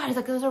 oh my God. He's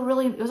like, those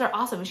are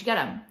awesome. We should get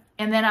them.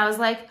 And then I was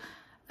like,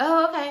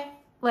 oh, okay.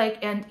 Like,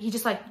 and he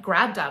just like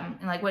grabbed them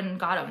and like went and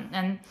got them.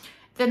 And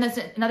then there's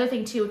another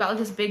thing too. We got like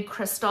this big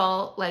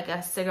crystal, like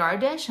a cigar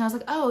dish. And I was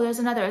like, oh, there's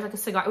another, it's like a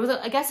cigar. It was,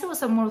 I guess it was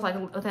someone with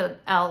like with an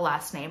L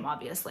last name,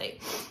 obviously.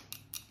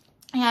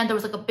 And there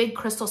was like a big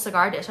crystal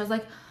cigar dish. I was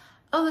like,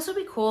 oh, this would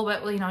be cool,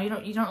 but you know, you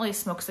don't really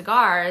smoke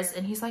cigars.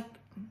 And he's like,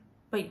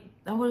 but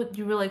that would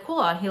be really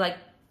cool. And he like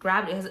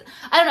grabbed it.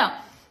 I don't know.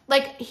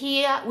 Like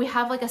we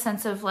have like a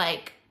sense of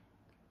like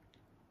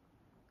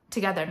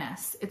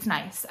togetherness. It's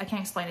nice. I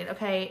can't explain it.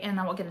 Okay. And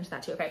then we'll get into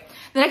that too. Okay.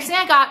 The next thing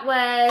I got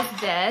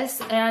was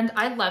this, and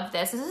I love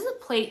this. This is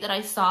a plate that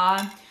I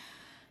saw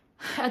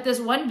at this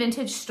one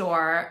vintage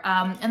store,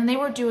 and they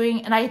were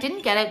doing, and I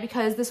didn't get it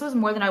because this was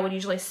more than I would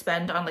usually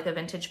spend on like a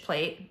vintage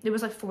plate. It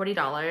was like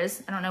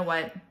 $40. I don't know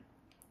what.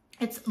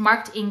 It's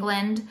marked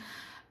England,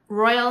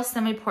 Royal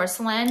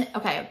Semi-Porcelain.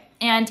 Okay,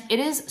 and it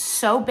is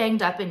so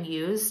banged up and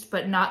used,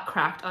 but not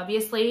cracked,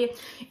 obviously.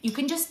 You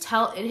can just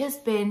tell it has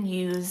been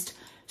used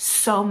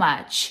so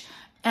much.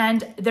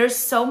 And there's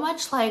so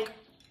much like,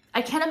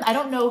 I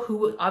don't know who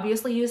would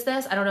obviously use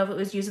this. I don't know if it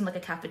was used in like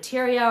a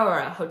cafeteria or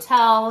a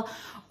hotel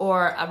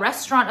or a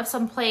restaurant of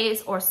some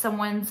place or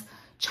someone's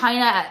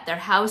china at their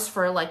house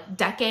for like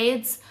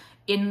decades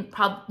you know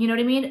what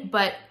I mean?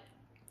 But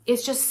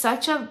it's just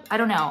such a, I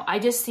don't know. I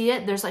just see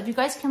it. There's like, you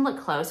guys can look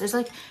close. There's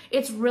like,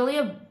 it's really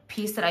a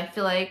piece that I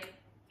feel like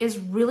is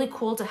really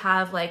cool to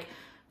have like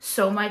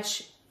so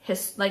much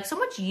so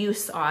much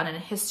use on and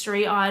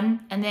history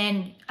on. And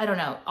then I don't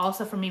know,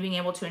 also for me being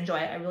able to enjoy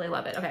it, I really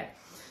love it. Okay.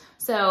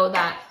 So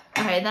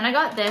then I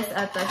got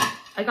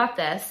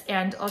this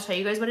and I'll show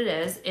you guys what it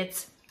is.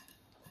 It's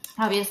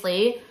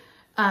obviously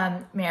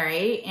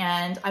Mary,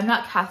 and I'm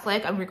not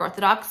Catholic, I'm Greek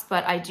Orthodox,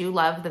 but I do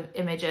love the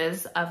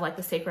images of like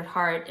the Sacred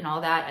Heart and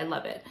all that. I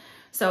love it.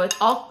 So it's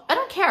all, I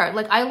don't care.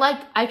 Like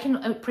I can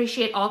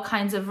appreciate all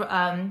kinds of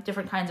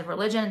different kinds of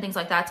religion and things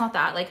like that. It's not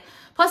that like,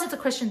 plus it's a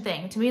Christian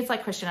thing. To me, it's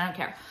like Christian, I don't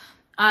care.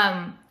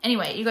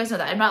 Anyway, you guys know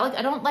that. I'm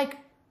not like,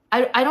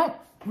 I don't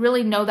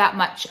really know that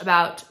much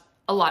about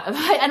a lot of,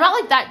 I'm not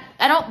like that.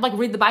 I don't like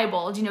read the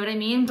Bible. Do you know what I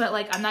mean? But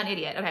like, I'm not an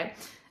idiot. Okay.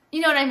 You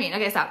know what I mean?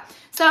 Okay, stop.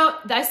 So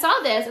I saw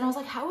this and I was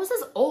like, how is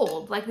this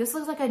old? Like this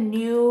looks like a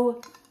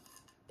new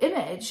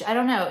image. I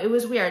don't know. It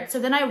was weird. So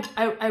then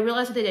I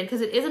realized what they did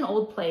because it is an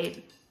old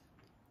plate.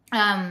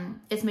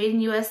 It's made in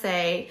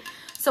USA.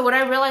 So what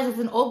I realized is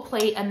an old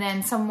plate and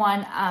then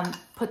someone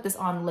put this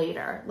on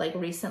later, like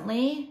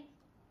recently,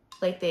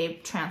 like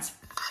they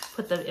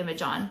put the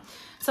image on.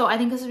 So I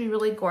think this would be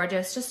really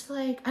gorgeous. Just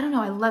like, I don't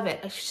know. I love it.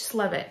 I just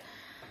love it.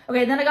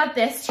 Okay, then I got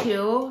this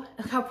too.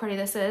 Look how pretty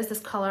this is. This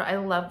color, I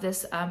love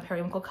this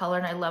periwinkle color,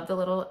 and I love the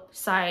little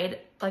side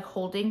like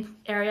holding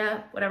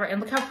area, whatever. And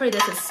look how pretty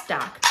this is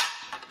stacked.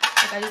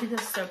 Like I just think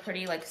this is so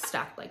pretty, like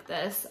stacked like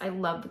this. I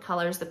love the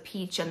colors, the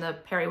peach and the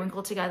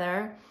periwinkle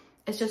together.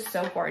 It's just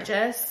so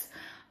gorgeous.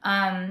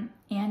 And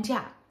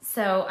yeah,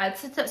 so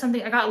it's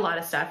something, I got a lot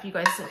of stuff. You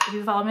guys, if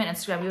you follow me on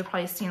Instagram, you've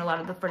probably seen a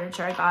lot of the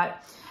furniture I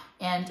got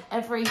and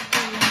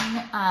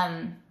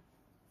everything.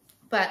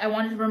 But I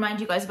wanted to remind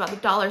you guys about the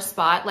dollar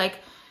spot. Like,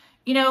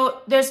 you know,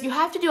 you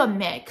have to do a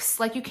mix.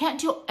 Like you can't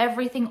do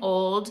everything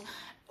old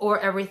or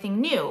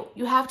everything new.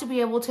 You have to be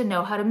able to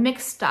know how to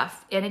mix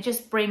stuff. And it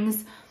just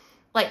brings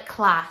like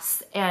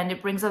class and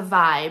it brings a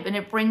vibe and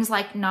it brings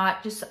like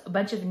not just a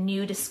bunch of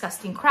new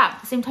disgusting crap.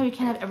 At the same time, you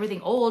can't have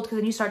everything old because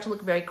then you start to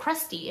look very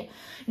crusty. You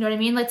know what I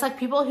mean? It's like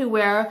people who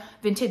wear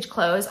vintage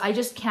clothes. I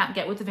just can't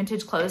get with the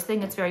vintage clothes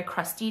thing. It's very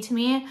crusty to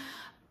me.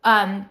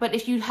 But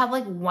if you have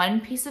like one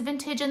piece of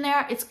vintage in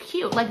there, it's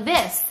cute, like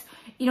this,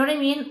 you know what I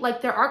mean?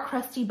 Like there are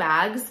crusty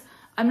bags.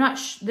 I'm not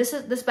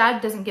this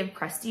bag doesn't give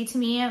crusty to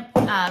me.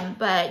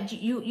 But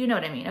you know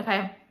what I mean.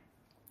 Okay.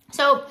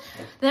 So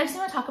the next thing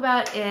I want to talk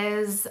about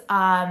is, okay,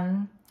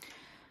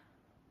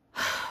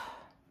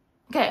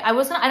 I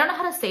don't know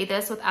how to say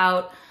this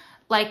without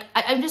like,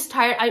 I'm just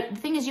tired. The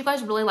thing is, you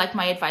guys really like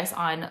my advice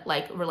on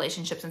like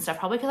relationships and stuff,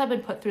 probably because I've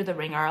been put through the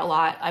ringer a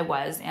lot.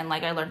 And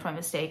like, I learned from my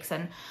mistakes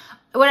and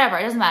whatever,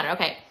 it doesn't matter.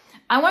 Okay.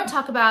 I want to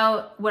talk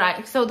about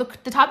so the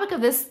topic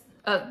of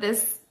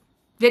this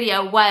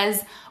video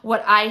was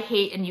what I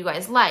hate and you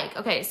guys like.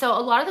 Okay. So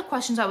a lot of the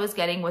questions I was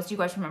getting was, do you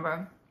guys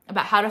remember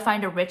about how to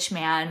find a rich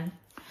man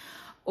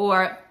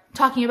or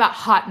talking about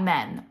hot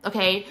men,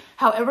 okay?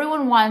 How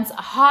everyone wants a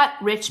hot,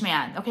 rich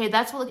man, okay?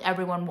 That's what like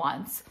everyone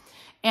wants.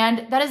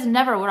 And that is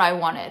never what I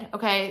wanted,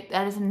 okay?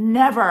 That is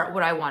never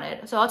what I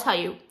wanted. So I'll tell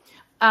you,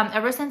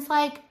 ever since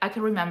like I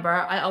could remember,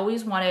 I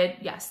always wanted,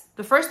 yes,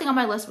 the first thing on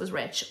my list was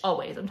rich,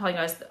 always. I'm telling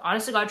you guys the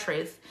honest to God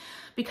truth.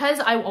 Because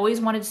I always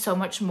wanted so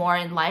much more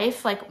in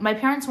life. Like my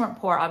parents weren't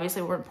poor,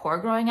 obviously we weren't poor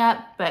growing up,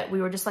 but we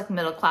were just like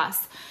middle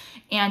class.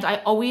 And I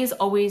always,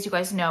 you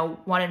guys know,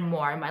 wanted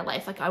more in my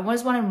life. Like I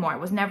always wanted more. It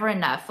was never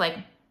enough. Like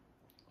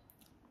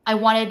I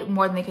wanted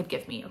more than they could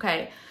give me,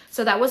 okay?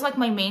 So that was like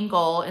my main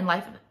goal in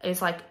life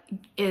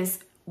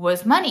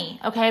was money,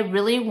 okay? I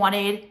really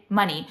wanted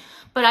money.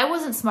 But I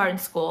wasn't smart in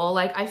school.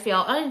 Like I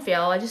didn't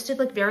fail. I just did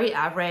like very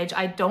average.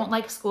 I don't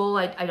like school.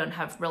 I don't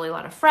have really a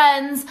lot of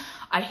friends.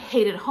 I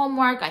hated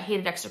homework. I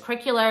hated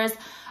extracurriculars.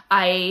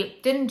 I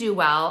didn't do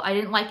well. I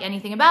didn't like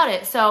anything about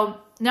it. So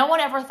no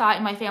one ever thought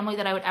in my family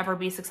that I would ever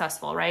be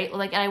successful, right?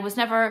 Like, and I was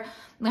never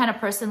the kind of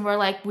person where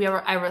like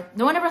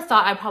no one ever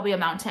thought I'd probably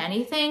amount to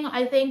anything.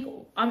 I think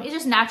it's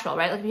just natural,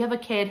 right? Like if you have a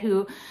kid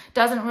who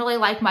doesn't really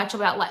like much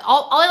about like,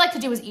 all I like to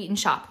do is eat and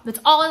shop. That's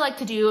all I like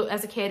to do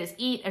as a kid is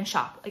eat and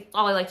shop. Like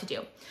all I like to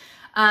do.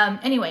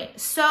 Anyway,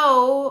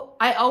 so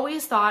I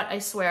always thought, I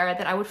swear,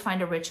 that I would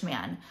find a rich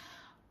man.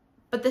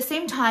 But at the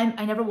same time,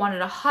 I never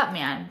wanted a hot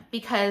man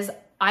because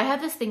I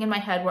have this thing in my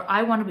head where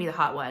I want to be the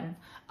hot one.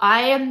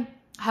 I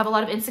have a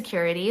lot of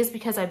insecurities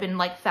because I've been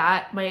like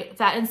fat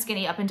and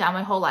skinny up and down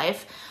my whole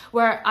life,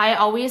 where I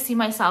always see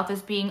myself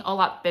as being a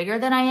lot bigger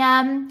than I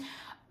am.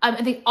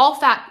 I think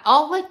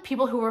all like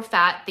people who are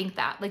fat think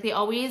that. Like you'll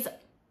always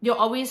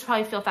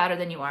probably feel fatter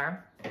than you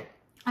are.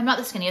 I'm not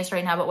the skinniest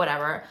right now, but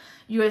whatever.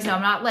 You guys know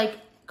I'm not like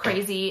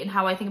crazy in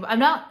how I think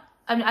about,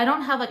 I'm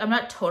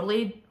not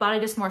totally body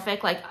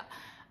dysmorphic. Like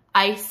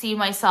I see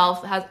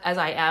myself as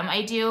I am.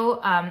 I do.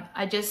 And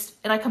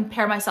I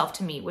compare myself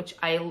to me, which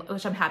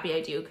I'm happy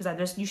I do,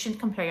 because you shouldn't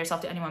compare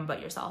yourself to anyone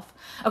but yourself.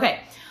 Okay.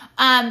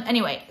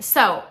 Anyway,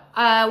 so what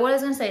I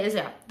was gonna say is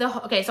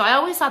okay. So I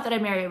always thought that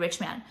I'd marry a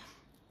rich man.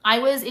 I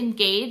was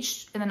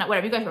engaged, and then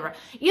whatever you guys remember.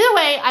 Either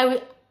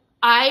way,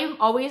 I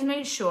always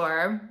made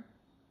sure.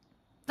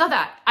 Not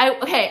that I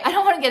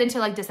don't want to get into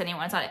like diss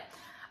anyone. It's not it.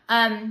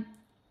 I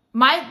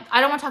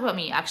don't want to talk about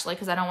me actually,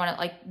 because I don't want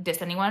to like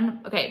diss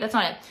anyone. Okay, that's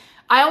not it.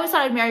 I always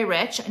thought I'd marry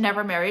rich. I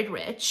never married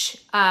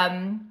rich.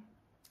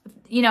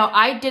 You know,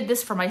 I did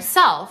this for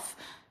myself,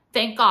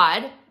 thank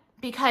God,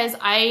 because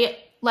I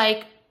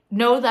like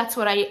know that's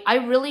what I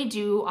really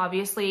do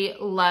obviously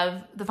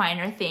love the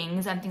finer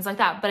things and things like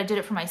that, but I did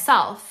it for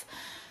myself.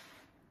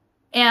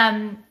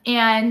 And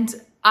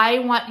I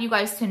want you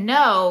guys to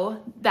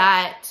know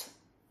that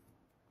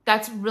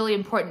that's really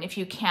important if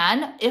you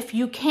can. If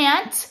you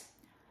can't,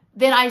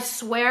 then I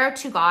swear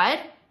to God,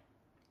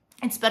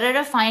 it's better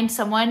to find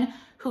someone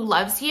who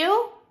loves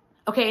you,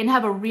 okay, and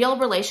have a real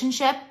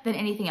relationship than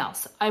anything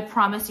else. I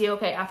promise you,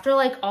 okay, after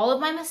like all of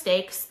my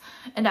mistakes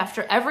and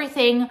after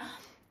everything,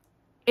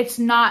 it's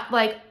not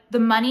like the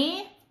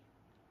money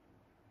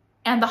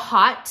and the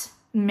hot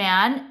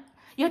man,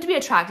 you have to be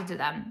attracted to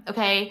them,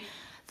 okay?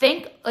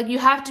 Like you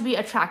have to be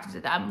attracted to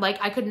them. Like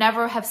I could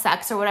never have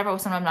sex or whatever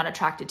with someone I'm not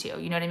attracted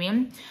to, you know what I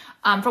mean?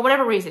 For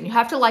whatever reason, you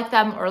have to like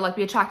them or like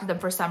be attracted to them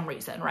for some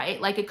reason,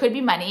 right? Like it could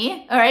be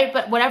money, all right?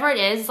 But whatever it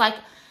is, like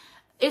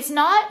it's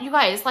not, you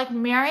guys, like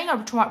marrying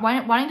or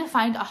wanting to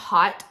find a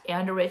hot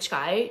and a rich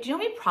guy. Do you know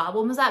how many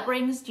problems that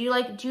brings? Do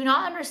you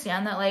not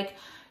understand that like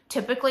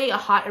typically a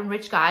hot and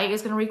rich guy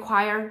is going to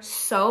require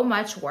so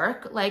much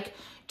work? Like,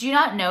 do you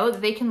not know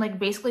that they can like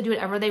basically do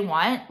whatever they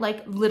want?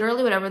 Like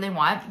literally whatever they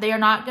want. They are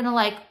not going to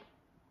like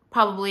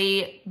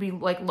probably be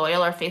like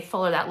loyal or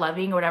faithful or that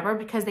loving or whatever,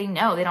 because they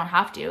know they don't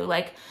have to.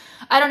 Like,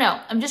 I don't know.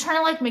 I'm just trying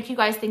to like make you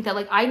guys think that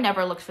like I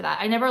never looked for that.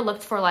 I never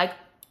looked for like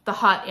the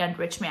hot and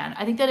rich man.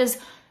 I think that is,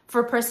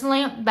 for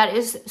personally, that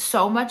is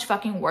so much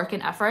fucking work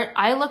and effort.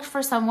 I looked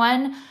for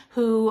someone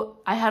who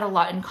I had a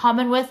lot in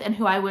common with and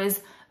who I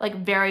was like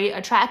very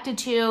attracted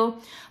to.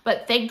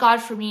 But thank God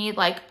for me,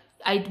 like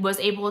I was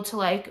able to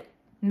like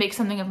make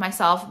something of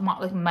myself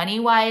like money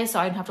wise, so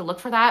I didn't have to look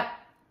for that.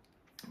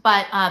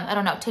 But I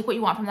don't know, take what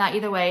you want from that.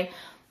 Either way,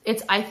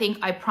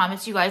 I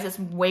promise you guys, it's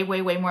way,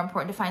 way, way more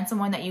important to find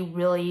someone that you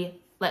really,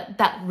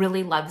 that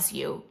really loves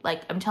you.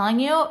 Like I'm telling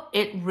you,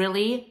 it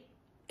really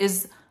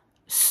is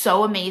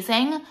so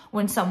amazing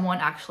when someone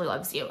actually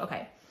loves you.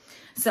 Okay.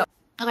 So,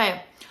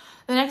 okay.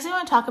 The next thing I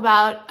want to talk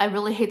about, I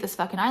really hate this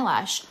fucking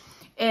eyelash,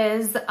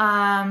 is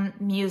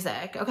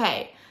music.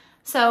 Okay.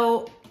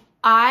 So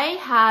I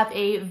have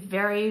a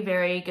very,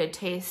 very good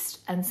taste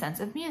and sense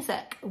of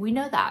music. We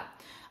know that.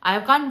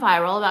 I've gone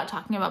viral about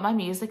talking about my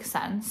music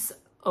sense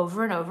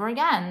over and over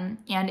again.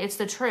 And it's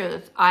the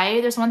truth.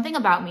 There's one thing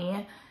about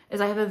me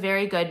is I have a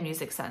very good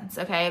music sense.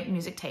 Okay.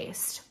 Music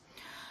taste.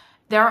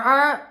 There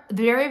are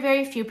very,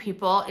 very few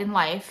people in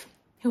life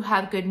who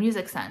have good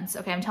music sense.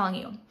 Okay, I'm telling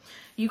you.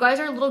 You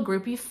guys are little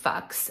groupie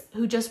fucks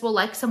who just will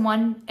like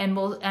someone and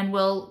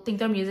will think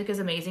their music is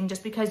amazing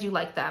just because you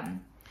like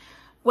them.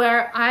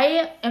 Where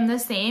I am the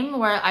same,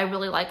 where I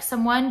really like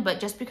someone,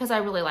 but just because I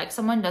really like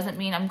someone doesn't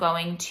mean I'm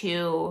going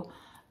to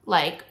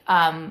like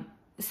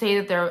say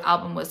that their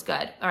album was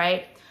good, all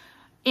right?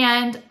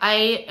 And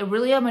I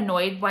really am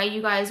annoyed by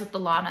you guys with the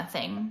Lana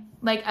thing.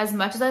 Like, as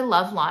much as I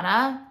love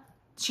Lana,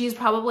 she's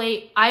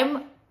probably,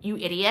 you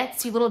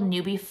idiots, you little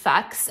newbie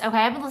fucks, okay?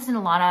 I've been listening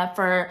to Lana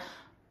for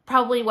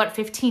probably, what,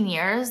 15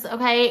 years,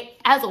 okay?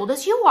 As old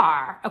as you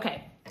are,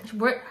 okay?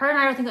 Her and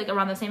I are, I think, like,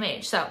 around the same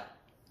age, so.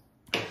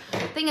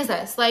 Thing is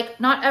this, like,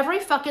 not every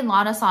fucking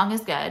Lana song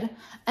is good,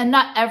 and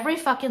not every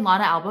fucking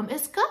Lana album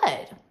is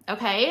good,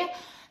 okay?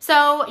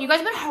 So you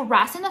guys have been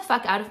harassing the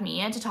fuck out of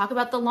me to talk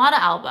about the Lana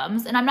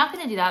albums, and I'm not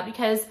going to do that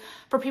because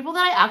for people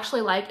that I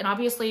actually like, and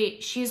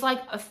obviously she's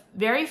like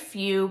very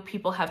few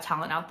people have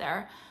talent out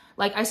there.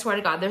 Like, I swear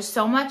to God, there's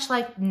so much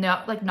like,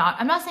 no, like not,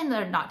 I'm not saying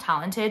they're not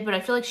talented, but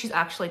I feel like she's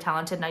actually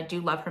talented and I do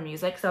love her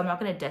music. So I'm not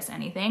going to diss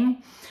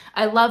anything.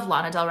 I love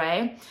Lana Del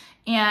Rey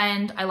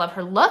and I love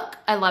her look.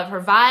 I love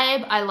her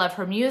vibe. I love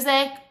her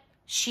music.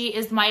 She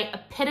is my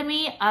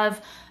epitome of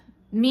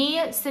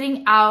me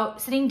sitting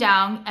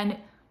down and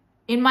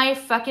in my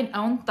fucking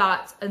own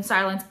thoughts and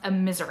silence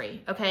and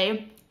misery,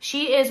 okay?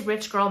 She is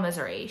rich girl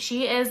misery.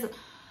 She is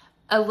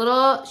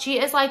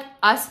like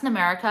us in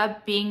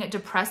America being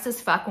depressed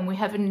as fuck when we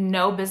have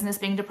no business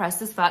being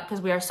depressed as fuck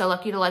because we are so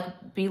lucky to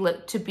like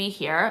be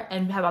here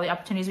and have all the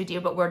opportunities we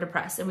do, but we're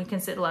depressed and we can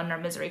sit alone in our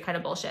misery kind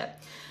of bullshit.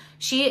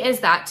 She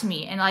is that to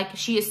me. And like,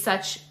 she is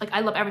such, like,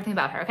 I love everything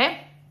about her,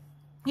 okay?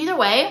 Either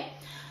way,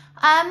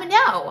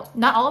 no,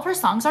 not all of her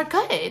songs are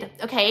good,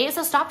 okay?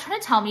 So stop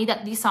trying to tell me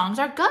that these songs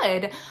are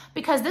good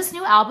because this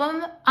new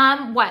album,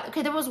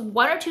 okay, there was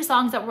 1 or 2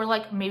 songs that were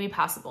like maybe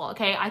passable,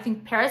 okay? I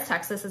think Paris,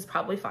 Texas is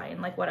probably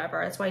fine, like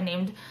whatever. That's why I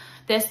named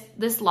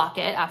this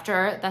locket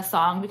after that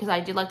song because I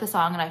did like the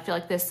song and I feel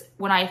like this,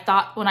 when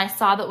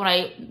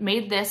I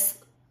made this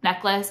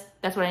necklace,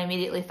 that's what I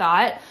immediately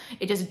thought.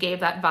 It just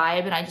gave that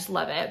vibe and I just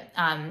love it.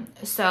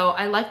 So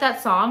I like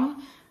that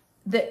song.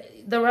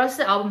 The rest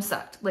of the album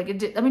sucked. Like,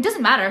 it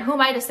doesn't matter. Who am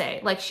I to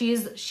say? Like,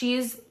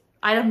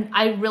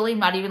 I really am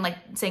not even like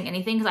saying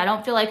anything because I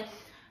don't feel like,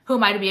 who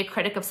am I to be a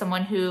critic of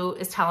someone who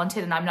is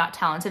talented and I'm not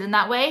talented in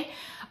that way.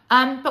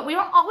 But we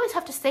don't always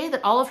have to say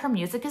that all of her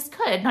music is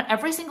good. Not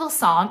every single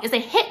song is a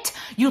hit,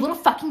 you little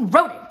fucking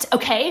rodent,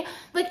 okay?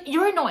 Like,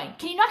 you're annoying.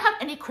 Can you not have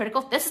any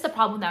critical, this is the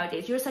problem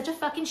nowadays. You're such a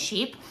fucking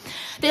sheep.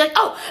 They're like,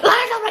 oh,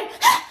 Lana Del Rey.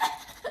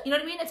 You know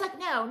what I mean? It's like,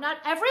 no, not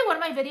every one of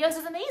my videos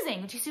is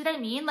amazing. Do you see what I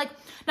mean? Like,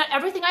 not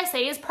everything I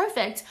say is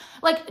perfect.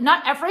 Like,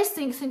 not every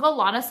single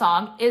Lana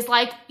song is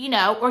like, you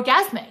know,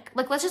 orgasmic.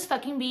 Like, let's just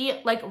fucking be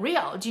like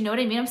real. Do you know what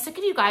I mean? I'm sick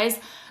of you guys,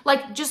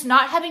 like, just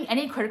not having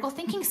any critical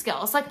thinking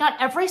skills. Like, not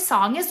every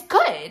song is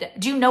good.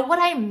 Do you know what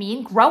I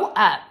mean? Grow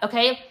up,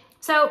 okay?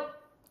 So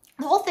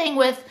the whole thing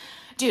with,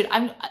 dude,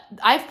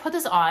 I've put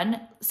this on,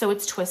 so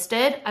it's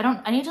twisted.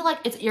 I need to, like,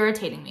 it's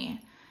irritating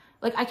me.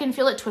 Like, I can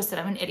feel it twisted.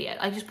 I'm an idiot.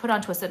 I just put it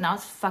on twisted. Now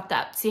it's fucked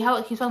up. See how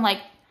it keeps on, like,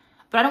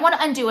 but I don't want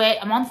to undo it.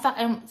 So I'm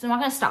not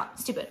going to stop.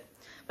 Stupid.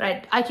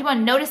 But I keep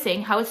on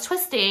noticing how it's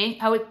twisting,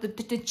 how the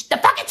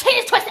fucking chain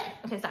is twisted.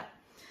 Okay, stop.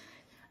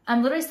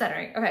 I'm literally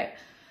stuttering. Okay.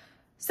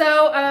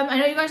 So, I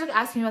know you guys are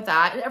asking me about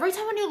that. And every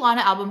time a new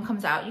Lana album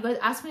comes out, you guys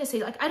ask me to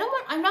say, like, I'm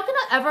not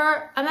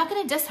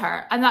going to diss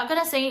her. I'm not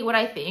going to say what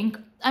I think.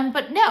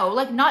 But no,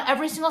 like, not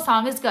every single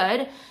song is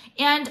good.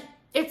 And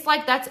it's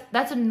like,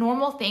 that's a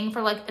normal thing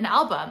for like an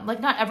album. Like,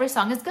 not every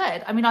song is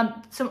good. I mean,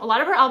 on a lot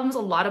of her albums, a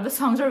lot of the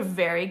songs are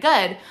very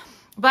good,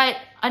 but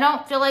I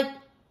don't feel like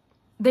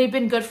they've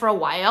been good for a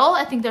while.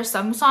 I think there's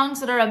some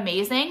songs that are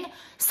amazing.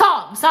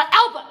 Songs, not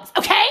albums,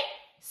 okay?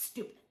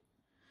 Stupid.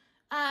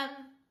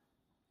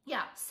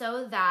 Yeah,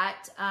 so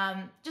that,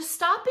 just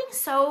stop being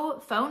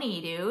so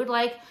phony, dude.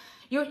 Like,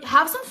 you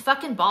have some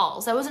fucking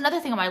balls. That was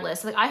another thing on my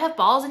list. Like, I have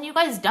balls and you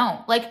guys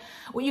don't. Like,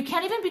 well, you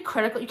can't even be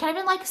critical. You can't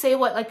even like say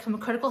what, like, some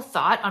critical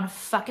thought on a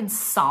fucking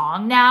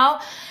song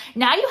now.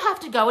 Now you have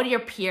to go to your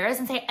peers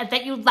and say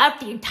that you love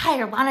the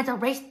entire Lana Del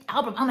Rey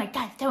album. Oh my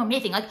God, it's so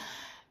amazing. Like,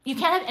 you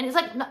can't have, and it's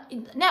like, no,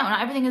 not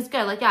everything is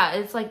good. Like, yeah,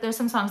 it's like, there's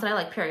some songs that I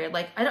like, period.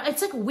 Like,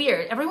 it's like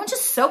weird. Everyone's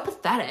just so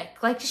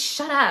pathetic. Like, just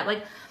shut up.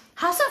 Like,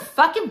 have some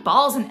fucking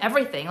balls and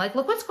everything. Like,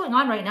 look what's going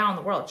on right now in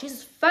the world.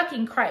 Jesus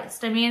fucking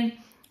Christ. I mean,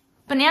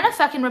 Banana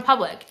fucking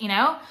Republic, you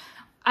know?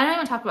 I don't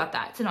even talk about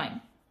that. It's annoying.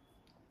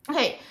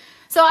 Okay,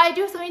 so I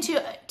do have something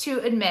to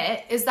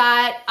admit is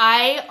that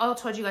I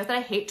told you guys that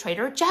I hate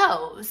Trader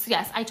Joe's.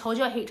 Yes, I told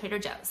you I hate Trader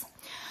Joe's.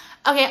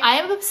 Okay, I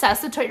am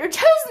obsessed with Trader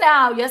Joe's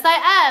now. Yes,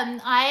 I am.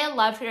 I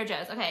love Trader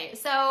Joe's. Okay,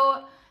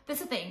 so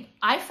this is the thing.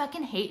 I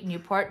fucking hate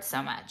Newport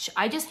so much.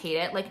 I just hate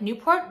it. Like,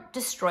 Newport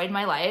destroyed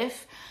my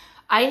life.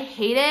 I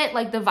hate it.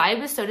 Like, the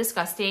vibe is so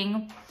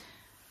disgusting.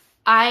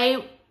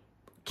 I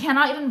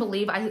cannot even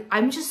believe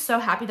I'm just so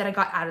happy that I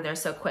got out of there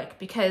so quick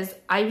because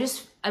I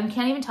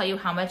can't even tell you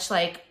how much,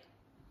 like,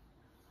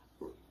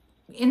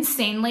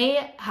 insanely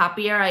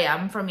happier I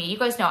am for me. You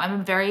guys know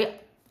I'm very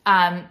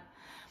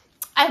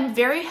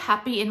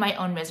happy in my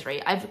own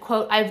misery. I think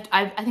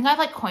I've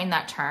like coined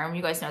that term.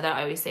 You guys know that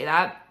I always say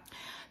that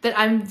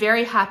I'm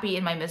very happy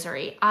in my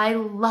misery. I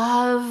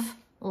love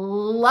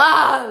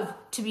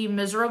to be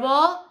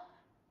miserable.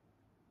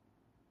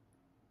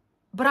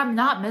 but I'm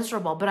not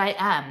miserable, but I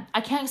am.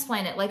 I can't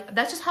explain it. Like,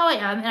 that's just how I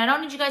am. And I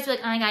don't need you guys to be like,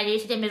 oh my God, you're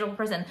such a miserable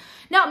person.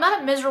 No, I'm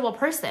not a miserable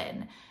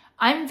person.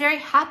 I'm very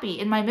happy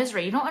in my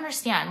misery. You don't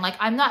understand. Like,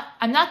 I'm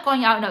not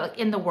going out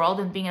in the world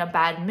and being in a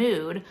bad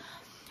mood.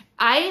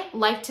 I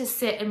like to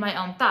sit in my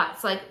own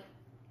thoughts. Like,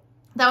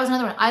 that was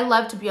another one. I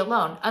love to be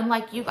alone.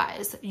 Unlike you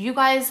guys. You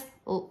guys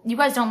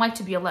don't like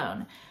to be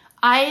alone.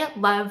 I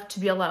love to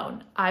be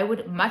alone. I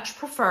would much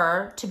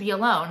prefer to be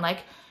alone. Like,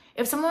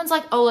 if someone's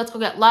like, oh, let's go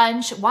get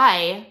lunch,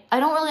 why? I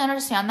don't really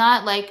understand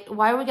that. Like,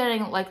 why are we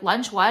getting like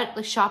lunch? What?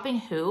 Like, shopping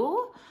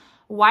who?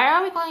 Why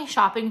are we going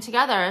shopping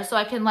together so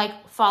I can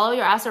like follow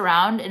your ass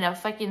around in a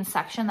fucking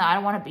section that I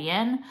don't want to be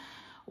in?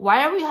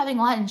 Why are we having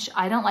lunch?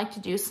 I don't like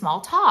to do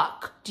small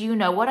talk. Do you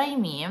know what I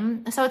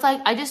mean? So it's like,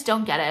 I just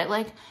don't get it.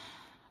 Like,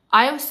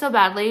 I so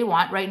badly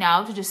want right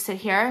now to just sit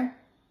here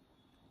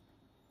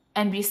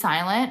and be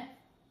silent.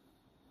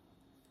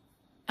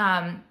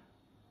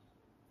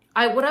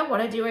 What I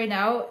want to do right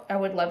now, I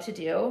would love to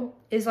do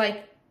is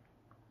like,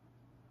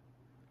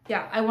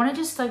 yeah, I want to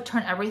just like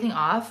turn everything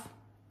off.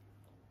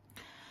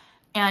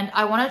 And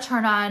I want to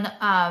turn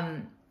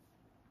on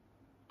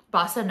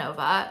bossa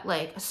nova,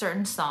 like a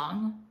certain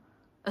song,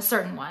 a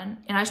certain one.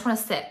 And I just want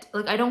to sit.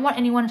 Like, I don't want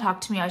anyone to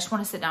talk to me. I just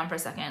want to sit down for a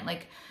second.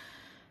 Like,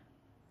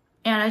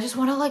 and I just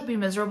want to like be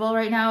miserable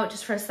right now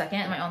just for a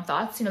second in my own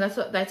thoughts. You know,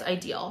 that's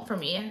ideal for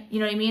me. You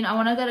know what I mean? I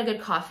want to get a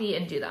good coffee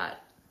and do that.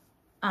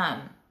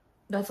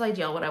 That's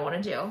ideal what I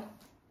want to do.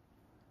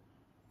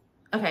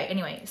 Okay,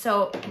 anyway,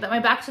 so my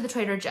back to the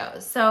Trader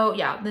Joe's. So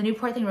yeah, the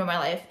Newport thing ruined my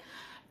life.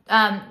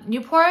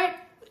 Newport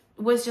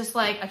was just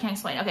like, I can't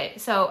explain. Okay,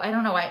 so I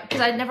don't know why,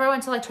 because I never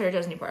went to like Trader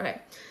Joe's in Newport.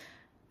 Okay.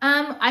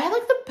 I had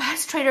like the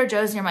best Trader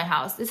Joe's near my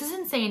house. This is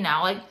insane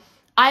now. Like,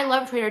 I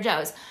love Trader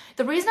Joe's.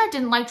 The reason I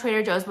didn't like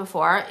Trader Joe's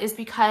before is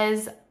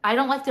because I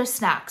don't like their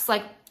snacks.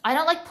 Like, I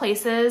don't like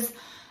places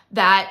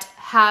that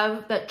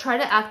try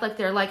to act like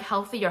they're like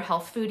healthy or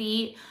health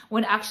foodie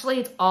when actually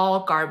it's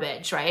all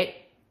garbage, right?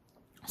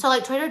 So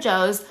like Trader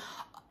Joe's,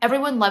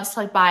 everyone loves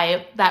to like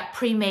buy that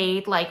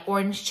pre-made like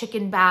orange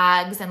chicken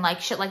bags and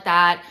like shit like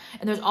that.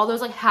 And there's all those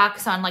like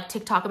hacks on like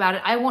TikTok about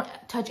it. I won't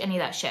touch any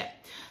of that shit.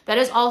 That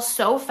is all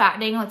so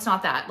fattening. It's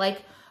not that.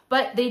 Like,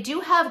 but they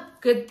do have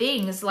good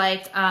things.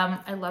 Like,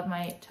 I love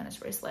my tennis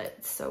bracelet.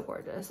 It's so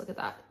gorgeous. Look at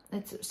that.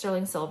 It's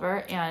sterling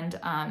silver and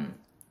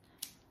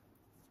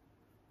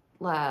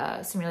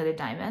simulated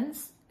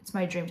diamonds. It's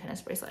my dream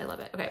tennis bracelet. I love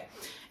it. Okay.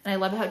 And I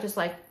love how it just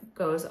like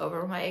goes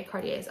over my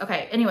Cartiers.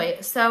 Okay. Anyway,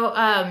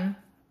 so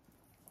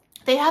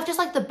they have just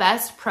like the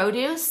best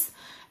produce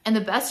and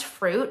the best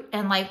fruit,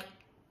 and like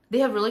they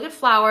have really good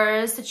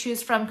flowers to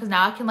choose from, because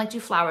now I can like do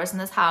flowers in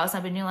this house.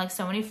 I've been doing like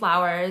so many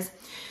flowers,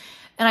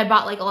 and I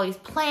bought like all these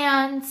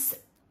plants,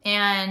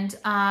 and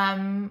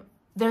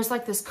there's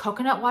like this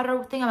coconut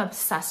water thing I'm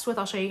obsessed with.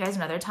 I'll show you guys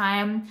another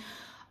time.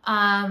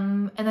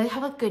 And they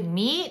have like good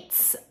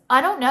meats.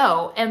 I don't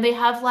know. And they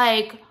have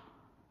like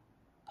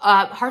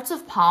hearts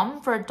of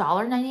palm for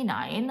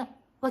 $1.99.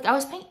 Like, I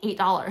was paying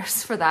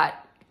 $8 for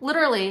that.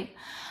 Literally.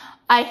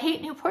 I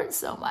hate Newport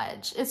so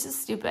much. It's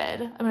just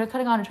stupid. I mean, I could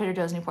have gone to Trader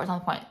Joe's. Newport's not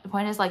the point. The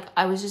point is like,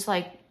 I was just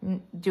like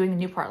doing the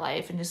Newport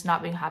life and just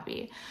not being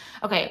happy.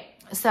 Okay.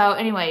 So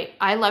anyway,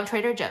 I love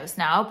Trader Joe's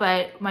now,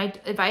 but my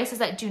advice is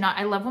that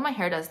I love when my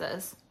hair does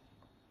this.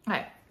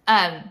 Okay.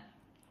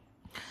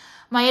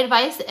 My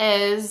advice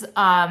is,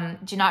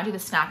 do not do the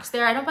snacks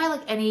there. I don't buy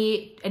like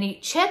any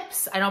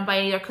chips. I don't buy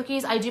any of their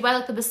cookies. I do buy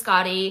like the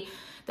biscotti.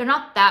 They're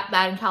not that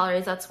bad in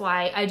calories. That's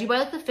why I do buy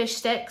like the fish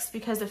sticks,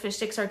 because the fish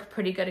sticks are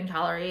pretty good in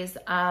calories.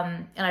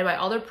 And I buy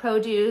all their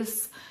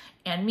produce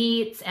and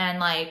meats, and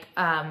like,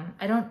 I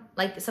don't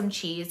like some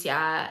cheese.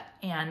 Yeah.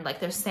 And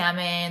like their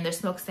salmon, their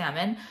smoked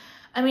salmon.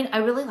 I mean, I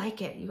really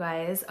like it, you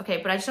guys.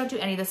 Okay. But I just don't do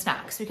any of the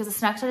snacks, because the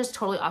snacks are just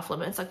totally off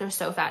limits. Like, they're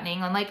so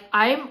fattening. And like,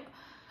 I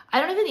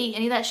don't even eat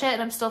any of that shit,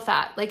 and I'm still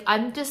fat. Like,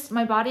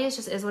 my body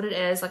is what it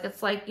is. Like,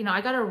 it's like, you know,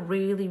 I gotta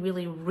really,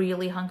 really,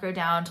 really hunker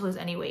down to lose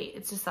any weight.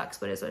 It just sucks,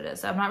 but it is what it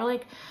is. So I'm not really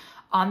like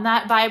on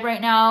that vibe right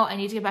now. I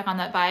need to get back on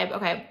that vibe.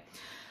 Okay.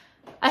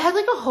 I had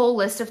like a whole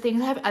list of things.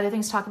 I have other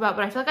things to talk about,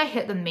 but I feel like I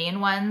hit the main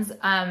ones.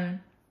 I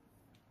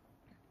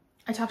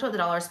talked about the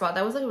dollar spot.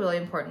 That was like a really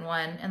important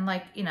one. And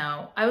like, you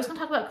know, I was gonna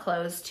talk about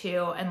clothes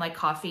too, and like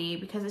coffee,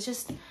 because it's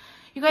just,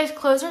 you guys,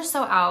 clothes are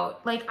so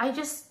out. Like,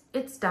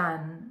 it's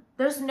done.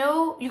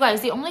 You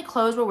guys, the only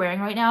clothes we're wearing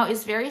right now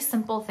is very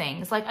simple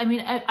things. Like, I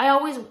mean, I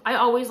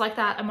always like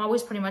that. I'm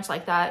always pretty much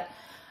like that.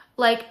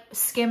 Like,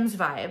 Skims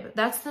vibe.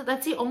 That's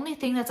the only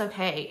thing that's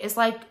okay. It's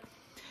like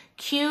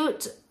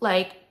cute,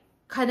 like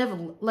kind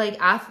of like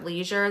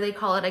athleisure, they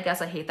call it. I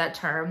guess I hate that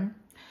term.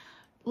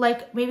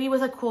 Like, maybe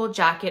with a cool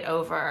jacket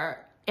over,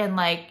 and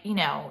like, you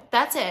know,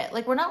 that's it.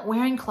 Like, we're not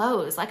wearing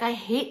clothes. Like, I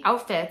hate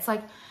outfits.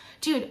 Like,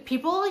 dude,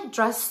 people like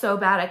dress so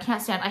bad. I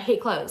can't stand. I hate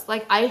clothes.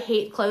 Like, I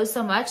hate clothes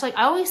so much. Like,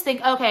 I always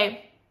think,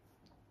 okay,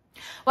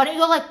 why don't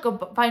you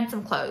go find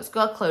some clothes,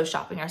 go clothes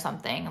shopping or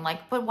something? And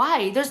like, but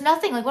why? There's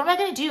nothing. Like, what am I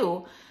gonna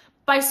do?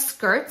 Buy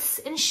skirts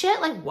and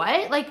shit? Like,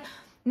 what? Like,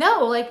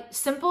 No, like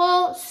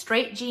simple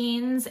straight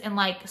jeans and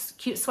like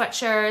cute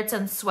sweatshirts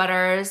and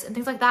sweaters and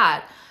things like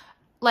that.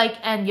 Like,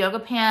 and yoga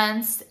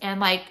pants and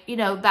like, you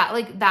know, that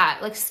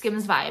like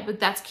Skims vibe, like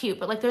that's cute,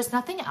 but like there's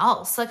nothing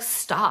else. Like,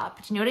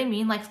 stop. Do you know what I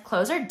mean? Like,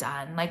 clothes are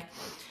done. Like,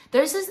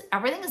 there's this,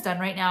 everything is done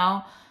right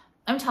now.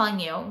 I'm telling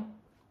you,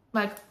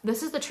 like,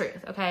 this is the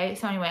truth. Okay.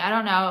 So anyway, I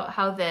don't know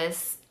how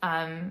this,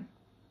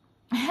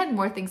 I had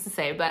more things to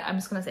say, but I'm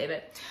just gonna save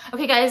it.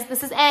 Okay, guys,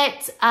 this is it.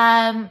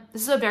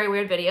 This is a very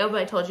weird video,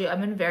 but I told you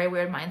I'm in a very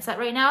weird mindset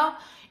right now.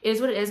 It is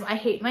what it is. I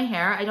hate my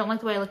hair. I don't like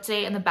the way I look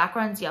today, and the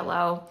background's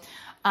yellow.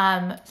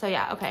 So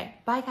yeah, okay.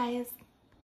 Bye, guys.